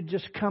God, if you'd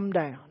just come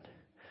down.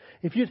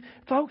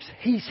 Folks,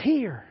 He's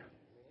here.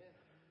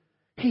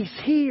 He's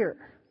here.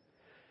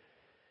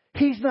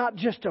 He's not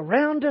just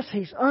around us.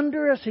 He's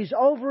under us. He's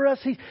over us.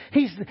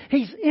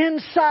 He's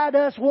inside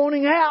us,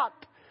 wanting out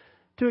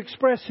to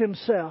express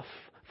Himself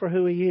for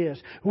who He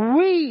is.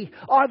 We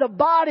are the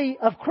body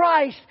of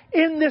Christ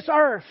in this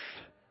earth.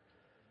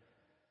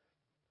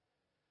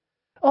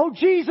 Oh,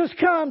 Jesus,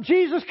 come.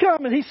 Jesus,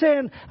 come. And He's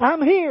saying,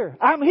 I'm here.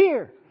 I'm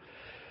here.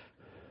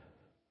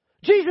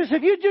 Jesus,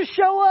 if you just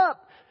show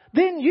up,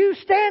 then you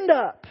stand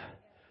up.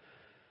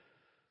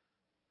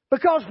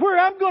 Because where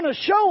I'm going to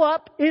show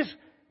up is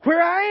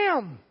where I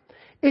am.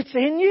 It's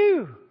in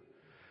you.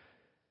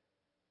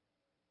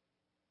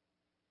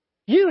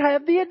 You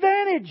have the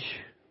advantage.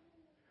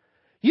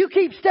 You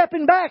keep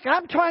stepping back.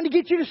 I'm trying to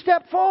get you to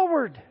step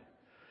forward.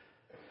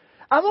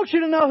 I want you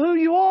to know who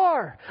you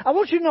are. I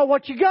want you to know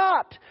what you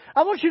got.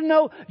 I want you to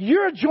know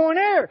you're a joint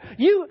heir.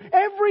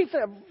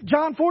 Everything,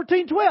 John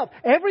 14:12.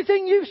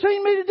 Everything you've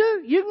seen me to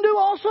do, you can do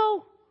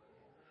also.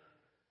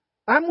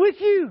 I'm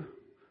with you.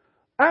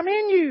 I'm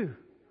in you.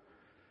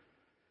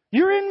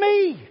 You're in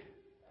me.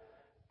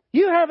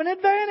 You have an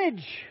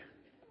advantage.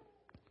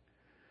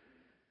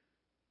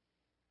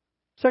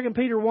 2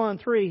 Peter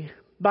 1:3.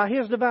 By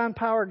His divine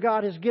power,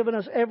 God has given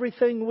us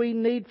everything we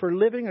need for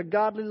living a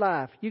godly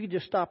life. You can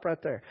just stop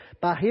right there.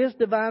 By His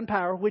divine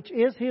power, which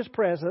is His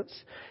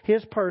presence,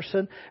 His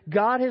person,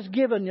 God has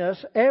given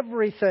us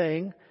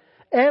everything.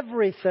 Yeah,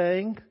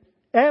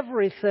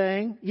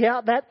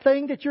 that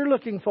thing that you're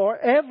looking for,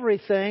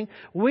 everything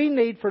we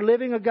need for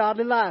living a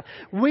godly life.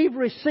 We've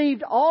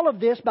received all of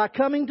this by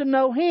coming to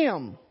know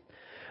Him,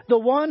 the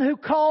one who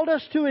called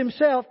us to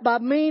Himself by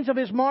means of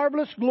His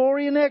marvelous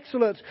glory and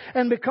excellence.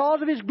 And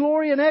because of His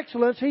glory and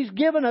excellence, He's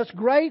given us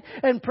great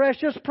and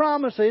precious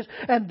promises.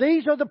 And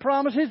these are the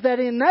promises that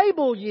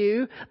enable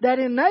you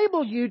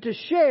to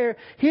share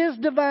His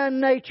divine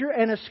nature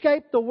and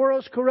escape the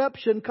world's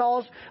corruption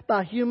caused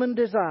by human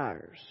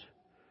desires.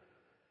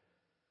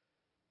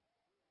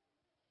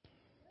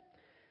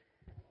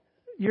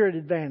 You're at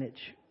advantage.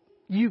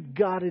 You've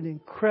got an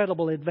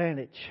incredible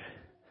advantage.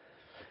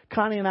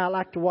 Connie and I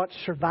like to watch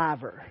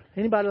Survivor.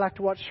 Anybody like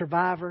to watch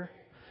Survivor?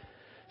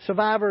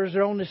 Survivors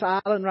are on this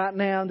island right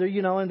now, and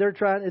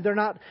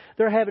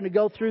they're having to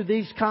go through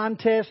these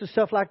contests and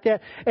stuff like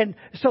that. And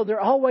so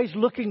they're always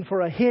looking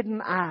for a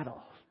hidden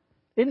idol.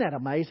 Isn't that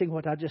amazing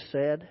what I just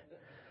said?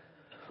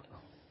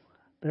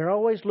 They're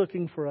always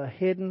looking for a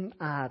hidden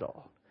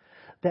idol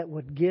that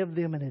would give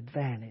them an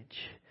advantage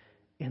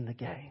in the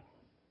game.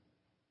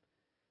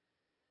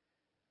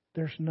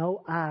 There's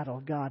no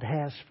idol God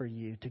has for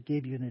you to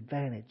give you an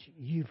advantage.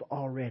 You've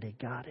already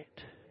got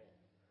it.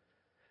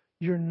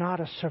 You're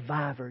not a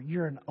survivor.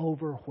 You're an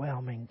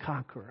overwhelming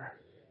conqueror.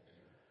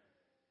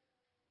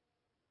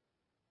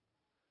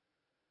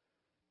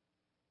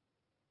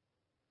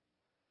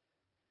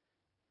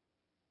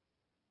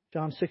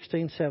 John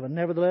 16:7.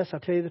 Nevertheless, I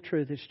tell you the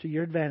truth, it's to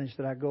your advantage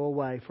that I go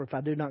away. For if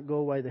I do not go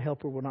away, the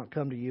Helper will not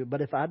come to you.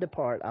 But if I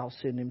depart, I'll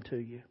send Him to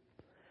you.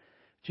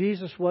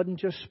 Jesus wasn't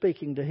just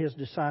speaking to His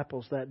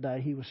disciples that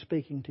day. He was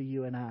speaking to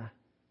you and I.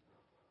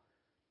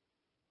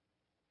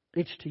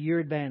 It's to your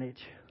advantage.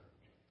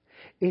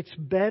 It's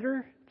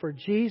better for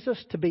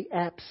Jesus to be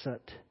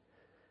absent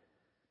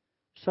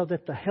so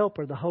that the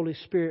Helper, the Holy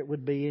Spirit,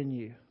 would be in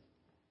you.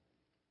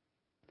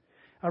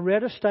 I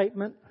read a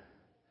statement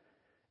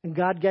and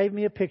God gave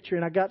me a picture,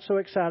 and I got so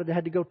excited I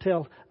had to go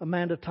tell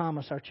Amanda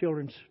Thomas, our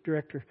children's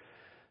director,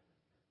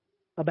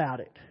 about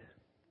it.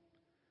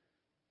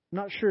 I'm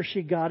not sure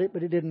she got it,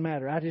 but it didn't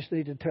matter. I just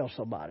needed to tell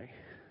somebody.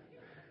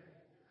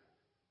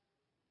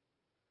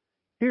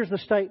 Here's the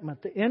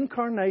statement. The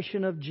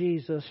incarnation of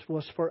Jesus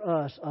was for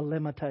us a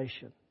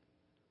limitation.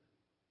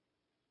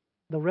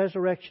 The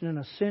resurrection and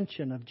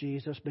ascension of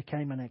Jesus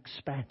became an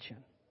expansion.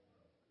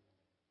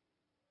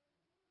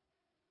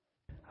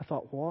 I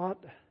thought, what?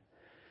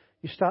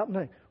 You stop and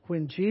think.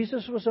 When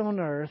Jesus was on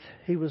earth,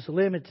 He was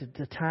limited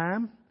to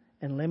time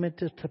and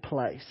limited to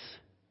place.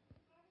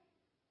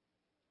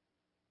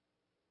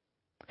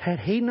 Had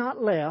He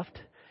not left,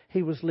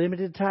 He was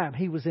limited time.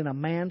 He was in a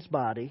man's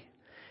body.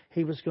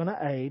 He was going to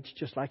age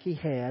just like He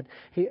had.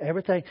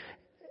 Everything.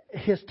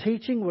 His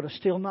teaching would have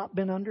still not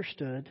been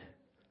understood.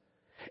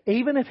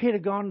 Even if He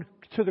had gone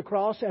to the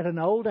cross at an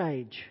old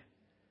age,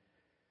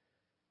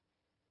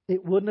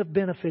 it wouldn't have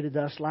benefited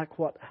us like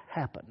what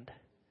happened.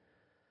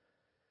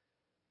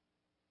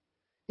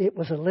 It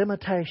was a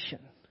limitation,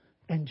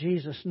 and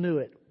Jesus knew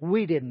it.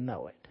 We didn't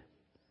know it.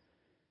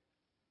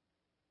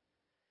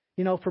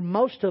 You know, for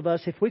most of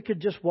us, if we could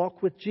just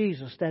walk with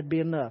Jesus, that'd be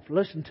enough.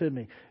 Listen to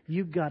me.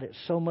 You've got it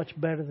so much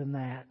better than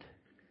that.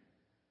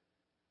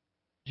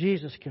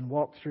 Jesus can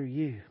walk through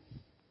you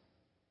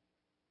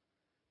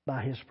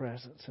by His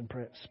presence and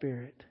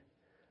Spirit.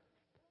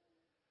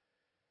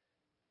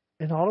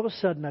 And all of a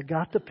sudden, I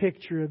got the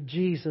picture of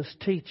Jesus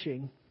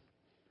teaching.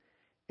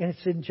 And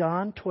it's in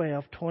John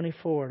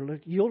 12:24.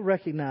 Look, you'll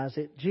recognize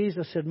it.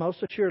 Jesus said,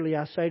 "Most assuredly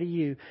I say to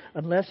you,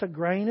 unless a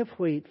grain of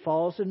wheat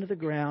falls into the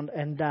ground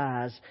and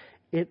dies,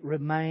 it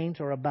remains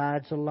or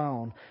abides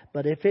alone.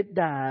 But if it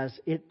dies,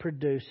 it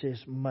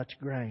produces much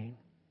grain."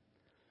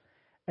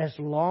 As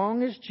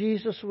long as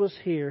Jesus was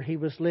here, He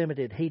was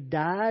limited. He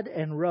died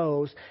and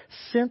rose,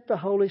 sent the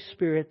Holy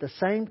Spirit, the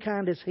same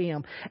kind as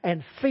Him,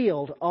 and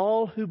filled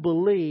all who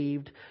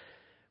believed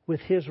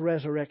with His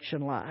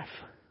resurrection life.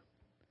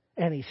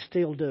 And He's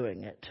still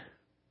doing it.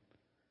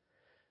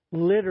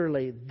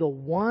 Literally, the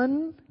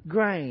one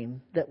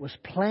grain that was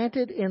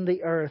planted in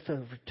the earth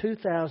over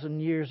 2,000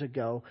 years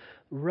ago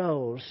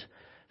rose,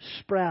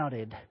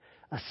 sprouted,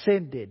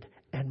 ascended,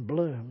 and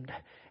bloomed.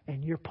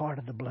 And you're part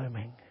of the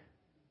blooming.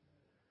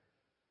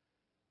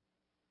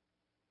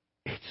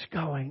 It's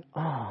going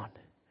on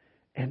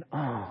and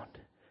on.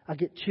 I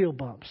get chill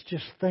bumps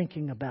just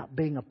thinking about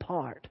being a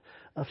part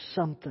of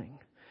something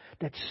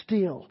that's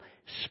still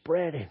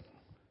spreading.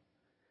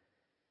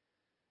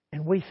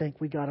 And we think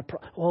we got a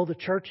problem. Oh, the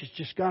church has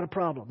just got a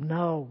problem.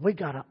 No, we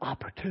got an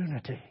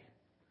opportunity.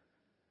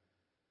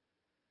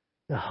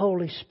 The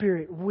Holy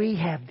Spirit, we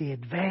have the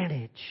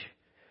advantage.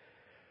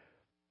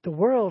 The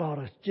world ought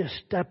to just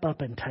step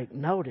up and take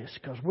notice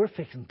because we're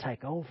fixing to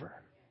take over.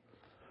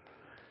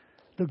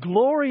 The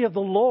glory of the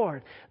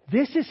Lord.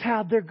 This is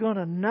how they're going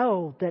to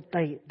know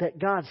that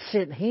God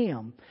sent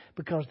Him,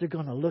 because they're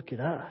going to look at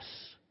us.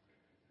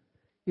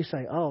 You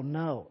say, "Oh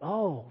no."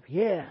 "Oh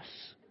yes."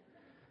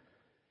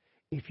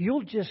 If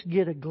you'll just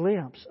get a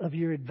glimpse of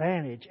your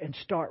advantage and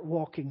start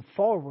walking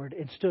forward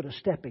instead of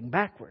stepping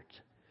backwards,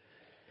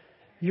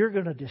 you're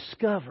going to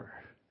discover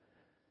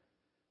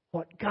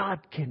what God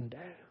can do.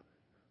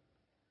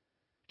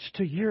 It's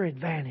to your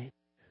advantage.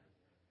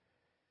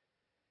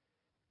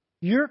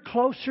 You're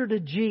closer to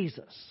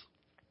Jesus.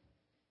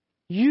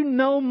 You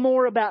know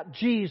more about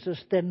Jesus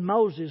than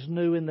Moses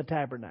knew in the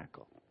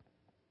tabernacle.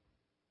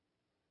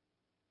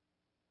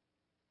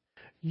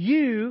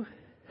 You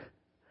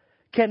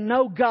can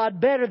know God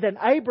better than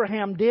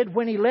Abraham did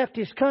when he left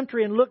his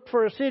country and looked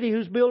for a city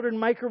whose builder and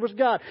maker was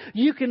God.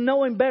 You can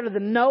know Him better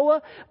than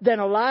Noah,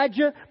 than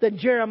Elijah, than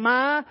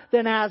Jeremiah,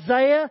 than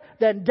Isaiah,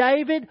 than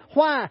David.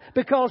 Why?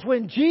 Because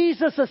when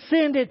Jesus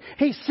ascended,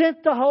 He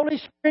sent the Holy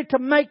Spirit to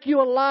make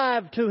you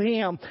alive to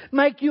Him,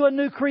 make you a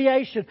new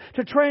creation,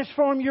 to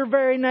transform your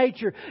very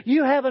nature.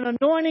 You have an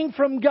anointing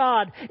from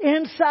God,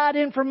 inside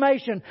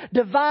information,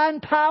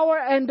 divine power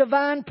and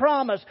divine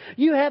promise.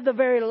 You have the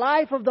very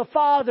life of the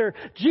Father,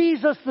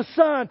 Jesus the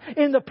Son,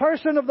 in the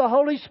person of the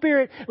Holy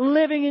Spirit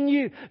living in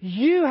you.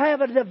 You have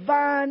a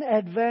divine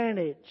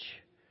advantage.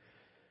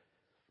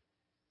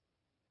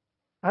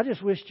 I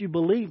just wished you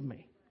believed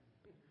me.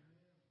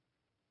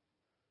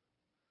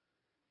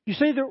 You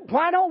see,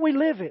 why don't we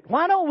live it?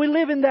 Why don't we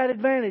live in that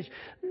advantage?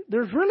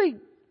 There's really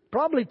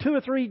probably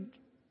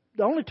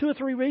only two or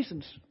three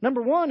reasons.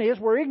 Number one is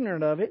we're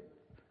ignorant of it.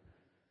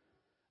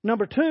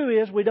 Number two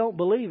is we don't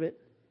believe it.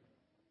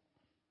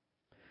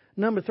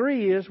 Number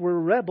three is we're a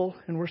rebel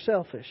and we're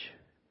selfish.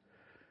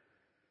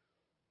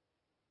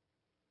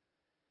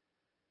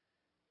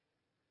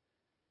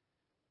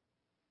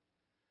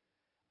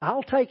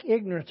 I'll take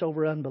ignorance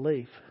over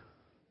unbelief,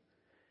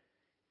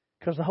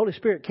 because the Holy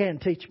Spirit can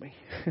teach me.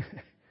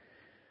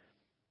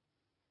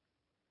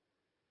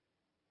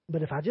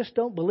 But if I just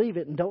don't believe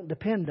it and don't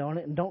depend on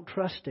it and don't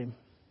trust Him,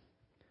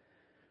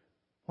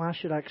 why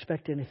should I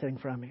expect anything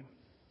from Him?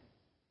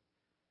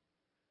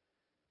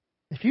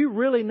 If you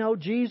really know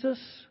Jesus,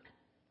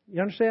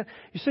 you understand?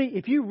 You see,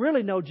 if you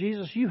really know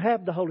Jesus, you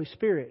have the Holy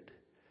Spirit.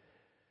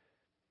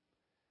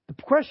 The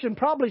question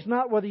probably is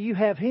not whether you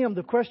have Him.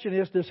 The question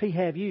is, does He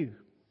have you?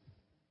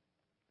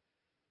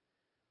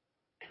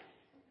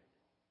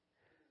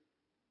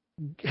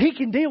 He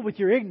can deal with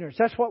your ignorance.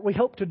 That's what we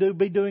hope to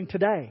be doing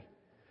today.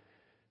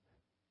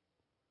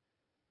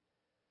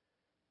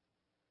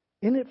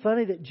 Isn't it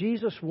funny that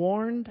Jesus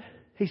warned?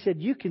 He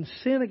said, you can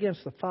sin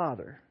against the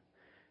Father,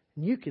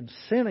 and you can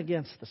sin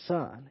against the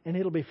Son, and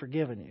it'll be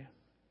forgiven you.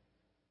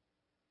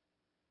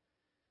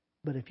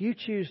 But if you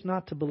choose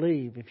not to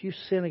believe, if you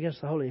sin against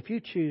the Holy, if you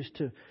choose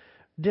to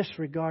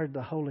disregard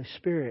the Holy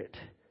Spirit,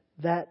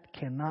 that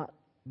cannot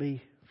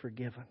be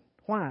forgiven.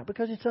 Why?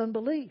 Because it's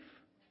unbelief.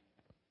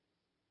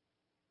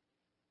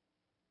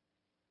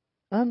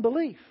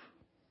 Unbelief.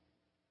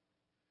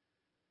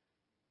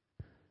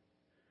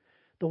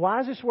 The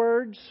wisest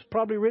words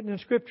probably written in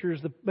Scripture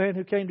is the man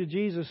who came to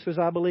Jesus says,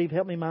 I believe,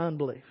 help me my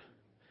unbelief.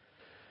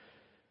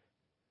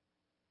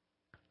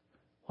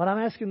 What I'm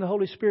asking the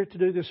Holy Spirit to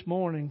do this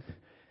morning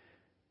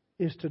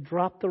is to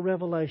drop the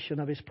revelation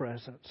of His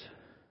presence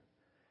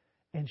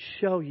and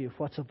show you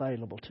what's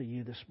available to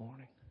you this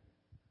morning.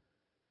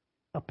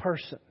 A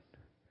person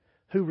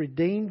who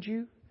redeemed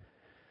you,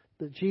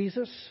 that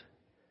Jesus,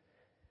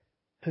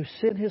 who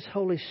sent His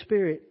Holy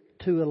Spirit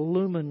to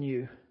illumine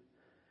you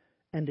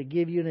and to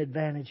give you an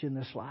advantage in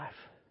this life.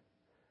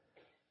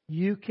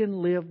 You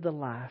can live the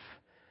life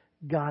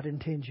God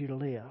intends you to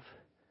live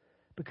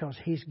because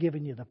He's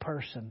given you the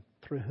person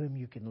through whom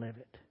you can live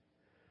it.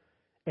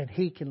 And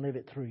He can live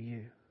it through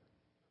you.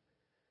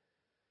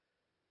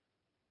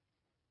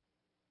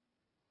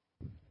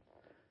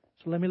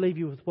 So let me leave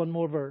you with one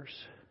more verse.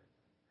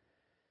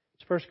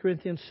 It's 1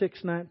 Corinthians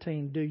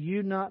 6:19. Do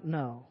you not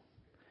know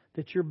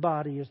that your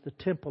body is the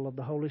temple of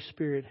the Holy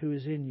Spirit who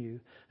is in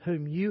you,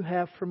 whom you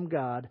have from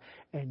God,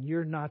 and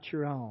you're not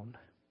your own?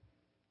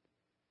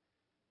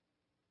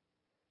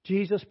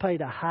 Jesus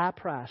paid a high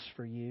price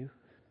for you.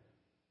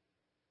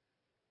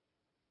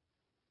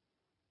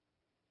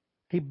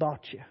 He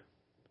bought you.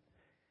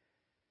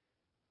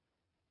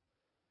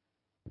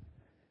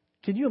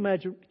 Can you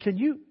imagine? Can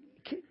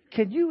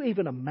you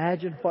even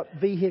imagine what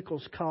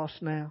vehicles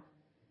cost now?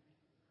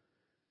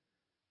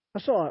 I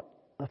saw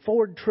a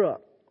Ford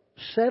truck,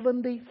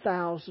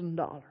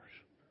 $70,000.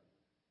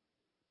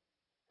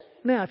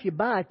 Now, if you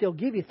buy it, they'll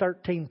give you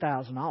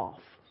 $13,000 off.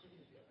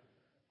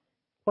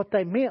 What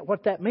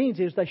that means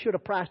is they should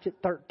have priced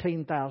it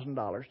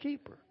 $13,000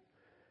 cheaper.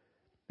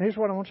 Here's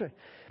what I want to say.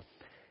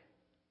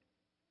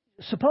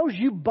 Suppose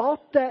you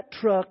bought that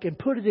truck and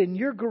put it in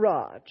your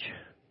garage.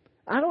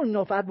 I don't even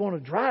know if I'd want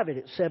to drive it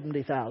at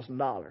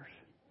 $70,000.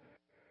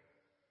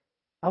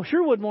 I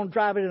sure wouldn't want to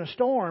drive it in a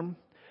storm.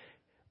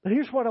 But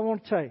here's what I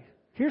want to tell you.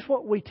 Here's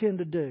what we tend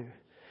to do.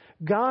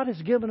 God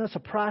has given us a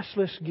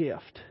priceless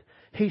gift.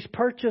 He's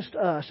purchased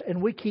us,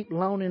 and we keep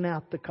loaning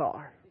out the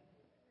car.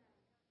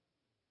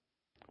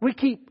 We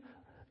keep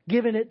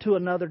giving it to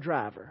another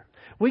driver.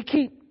 We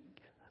keep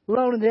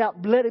loaning it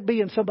out, let it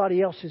be in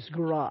somebody else's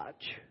garage.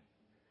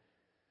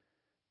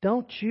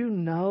 Don't you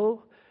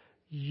know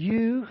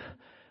you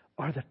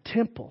are the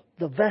temple,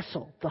 the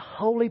vessel, the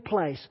holy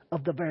place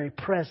of the very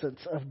presence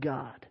of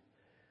God?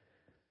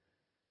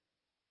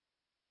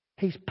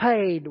 He's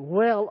paid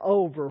well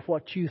over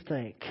what you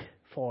think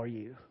for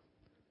you.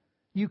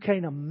 You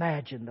can't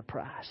imagine the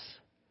price.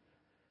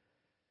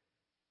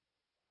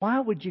 Why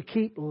would you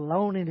keep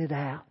loaning it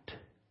out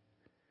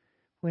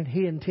when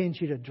He intends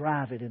you to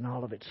drive it in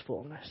all of its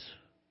fullness?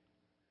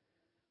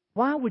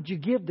 Why would you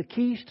give the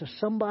keys to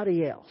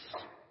somebody else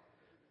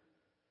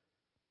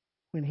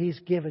when He's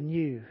given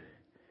you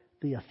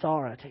the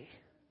authority,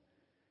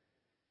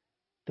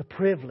 the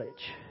privilege,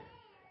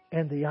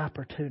 and the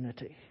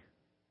opportunity?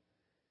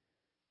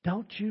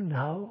 Don't you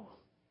know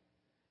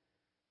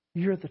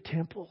you're the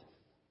temple,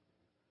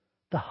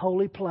 the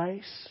holy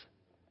place?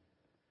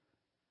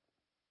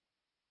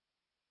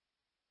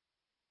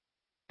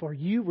 For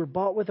you were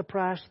bought with a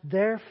price,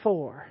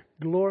 therefore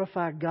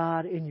glorify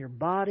God in your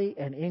body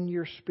and in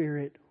your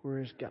spirit,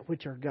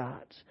 which are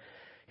God's.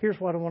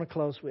 Here's what I want to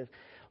close with.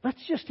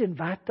 Let's just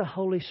invite the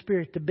Holy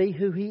Spirit to be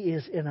who He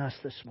is in us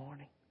this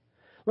morning.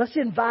 Let's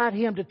invite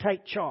Him to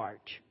take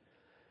charge.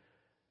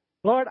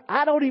 Lord,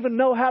 I don't even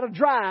know how to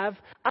drive.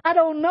 I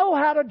don't know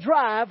how to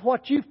drive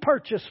what You've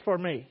purchased for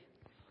me.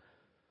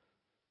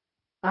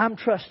 I'm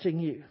trusting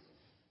You.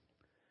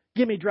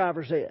 Give me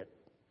driver's ed.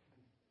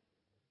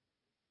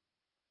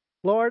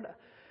 Lord,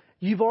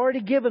 You've already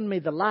given me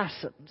the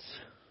license.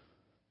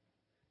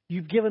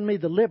 You've given me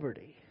the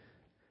liberty.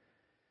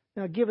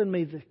 Now give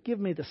me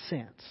the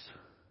sense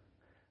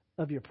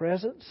of Your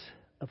presence,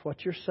 of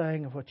what You're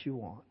saying, of what You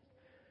want.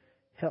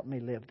 Help me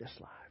live this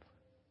life.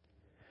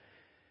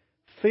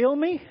 Fill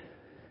me,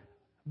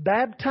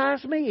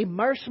 baptize me,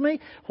 immerse me.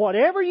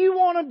 Whatever You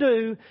want to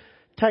do,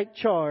 take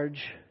charge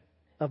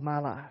of my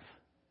life.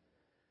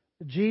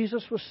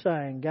 Jesus was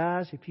saying,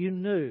 guys, if you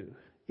knew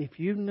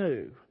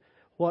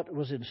what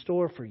was in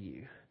store for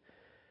you,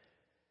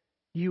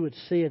 you would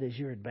see it as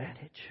your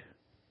advantage.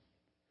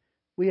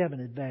 We have an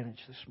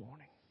advantage this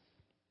morning.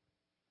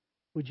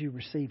 Would you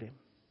receive Him?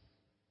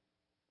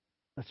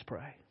 Let's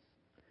pray.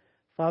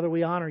 Father,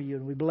 we honor You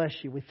and we bless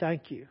You. We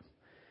thank You.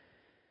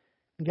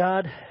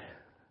 God,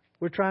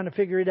 we're trying to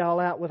figure it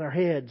all out with our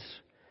heads,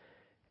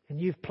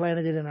 and You've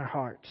planted it in our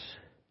hearts.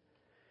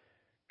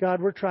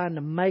 God, we're trying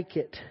to make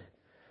it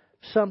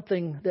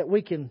something that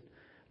we can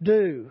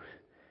do,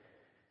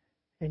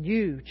 and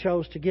You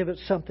chose to give it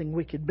something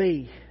we could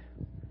be.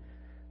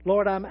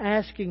 Lord, I'm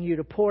asking You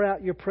to pour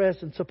out Your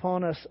presence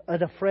upon us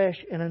afresh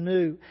and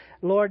anew.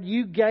 Lord,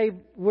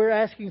 we're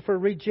asking for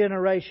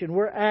regeneration.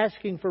 We're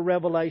asking for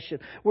revelation.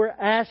 We're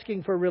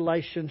asking for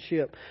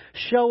relationship.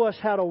 Show us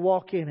how to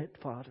walk in it,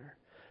 Father.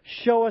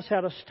 Show us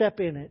how to step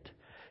in it.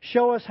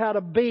 Show us how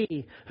to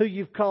be who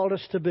You've called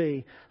us to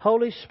be.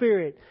 Holy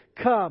Spirit,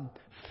 come,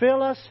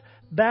 fill us,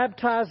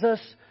 baptize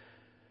us,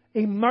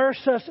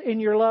 immerse us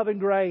in Your love and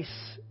grace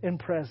and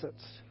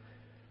presence.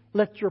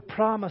 Let Your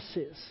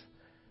promises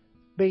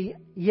be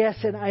yes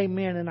and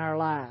amen in our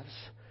lives.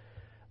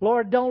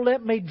 Lord, don't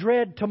let me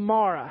dread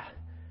tomorrow.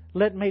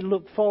 Let me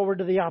look forward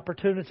to the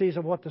opportunities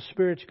of what the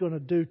Spirit's going to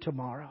do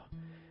tomorrow.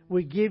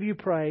 We give You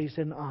praise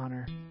and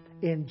honor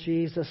in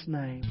Jesus'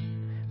 name.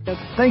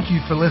 Thank you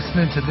for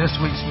listening to this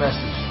week's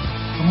message.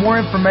 For more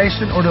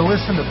information or to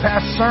listen to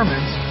past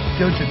sermons,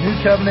 go to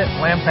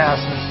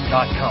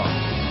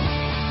newcovenantlampasas.com.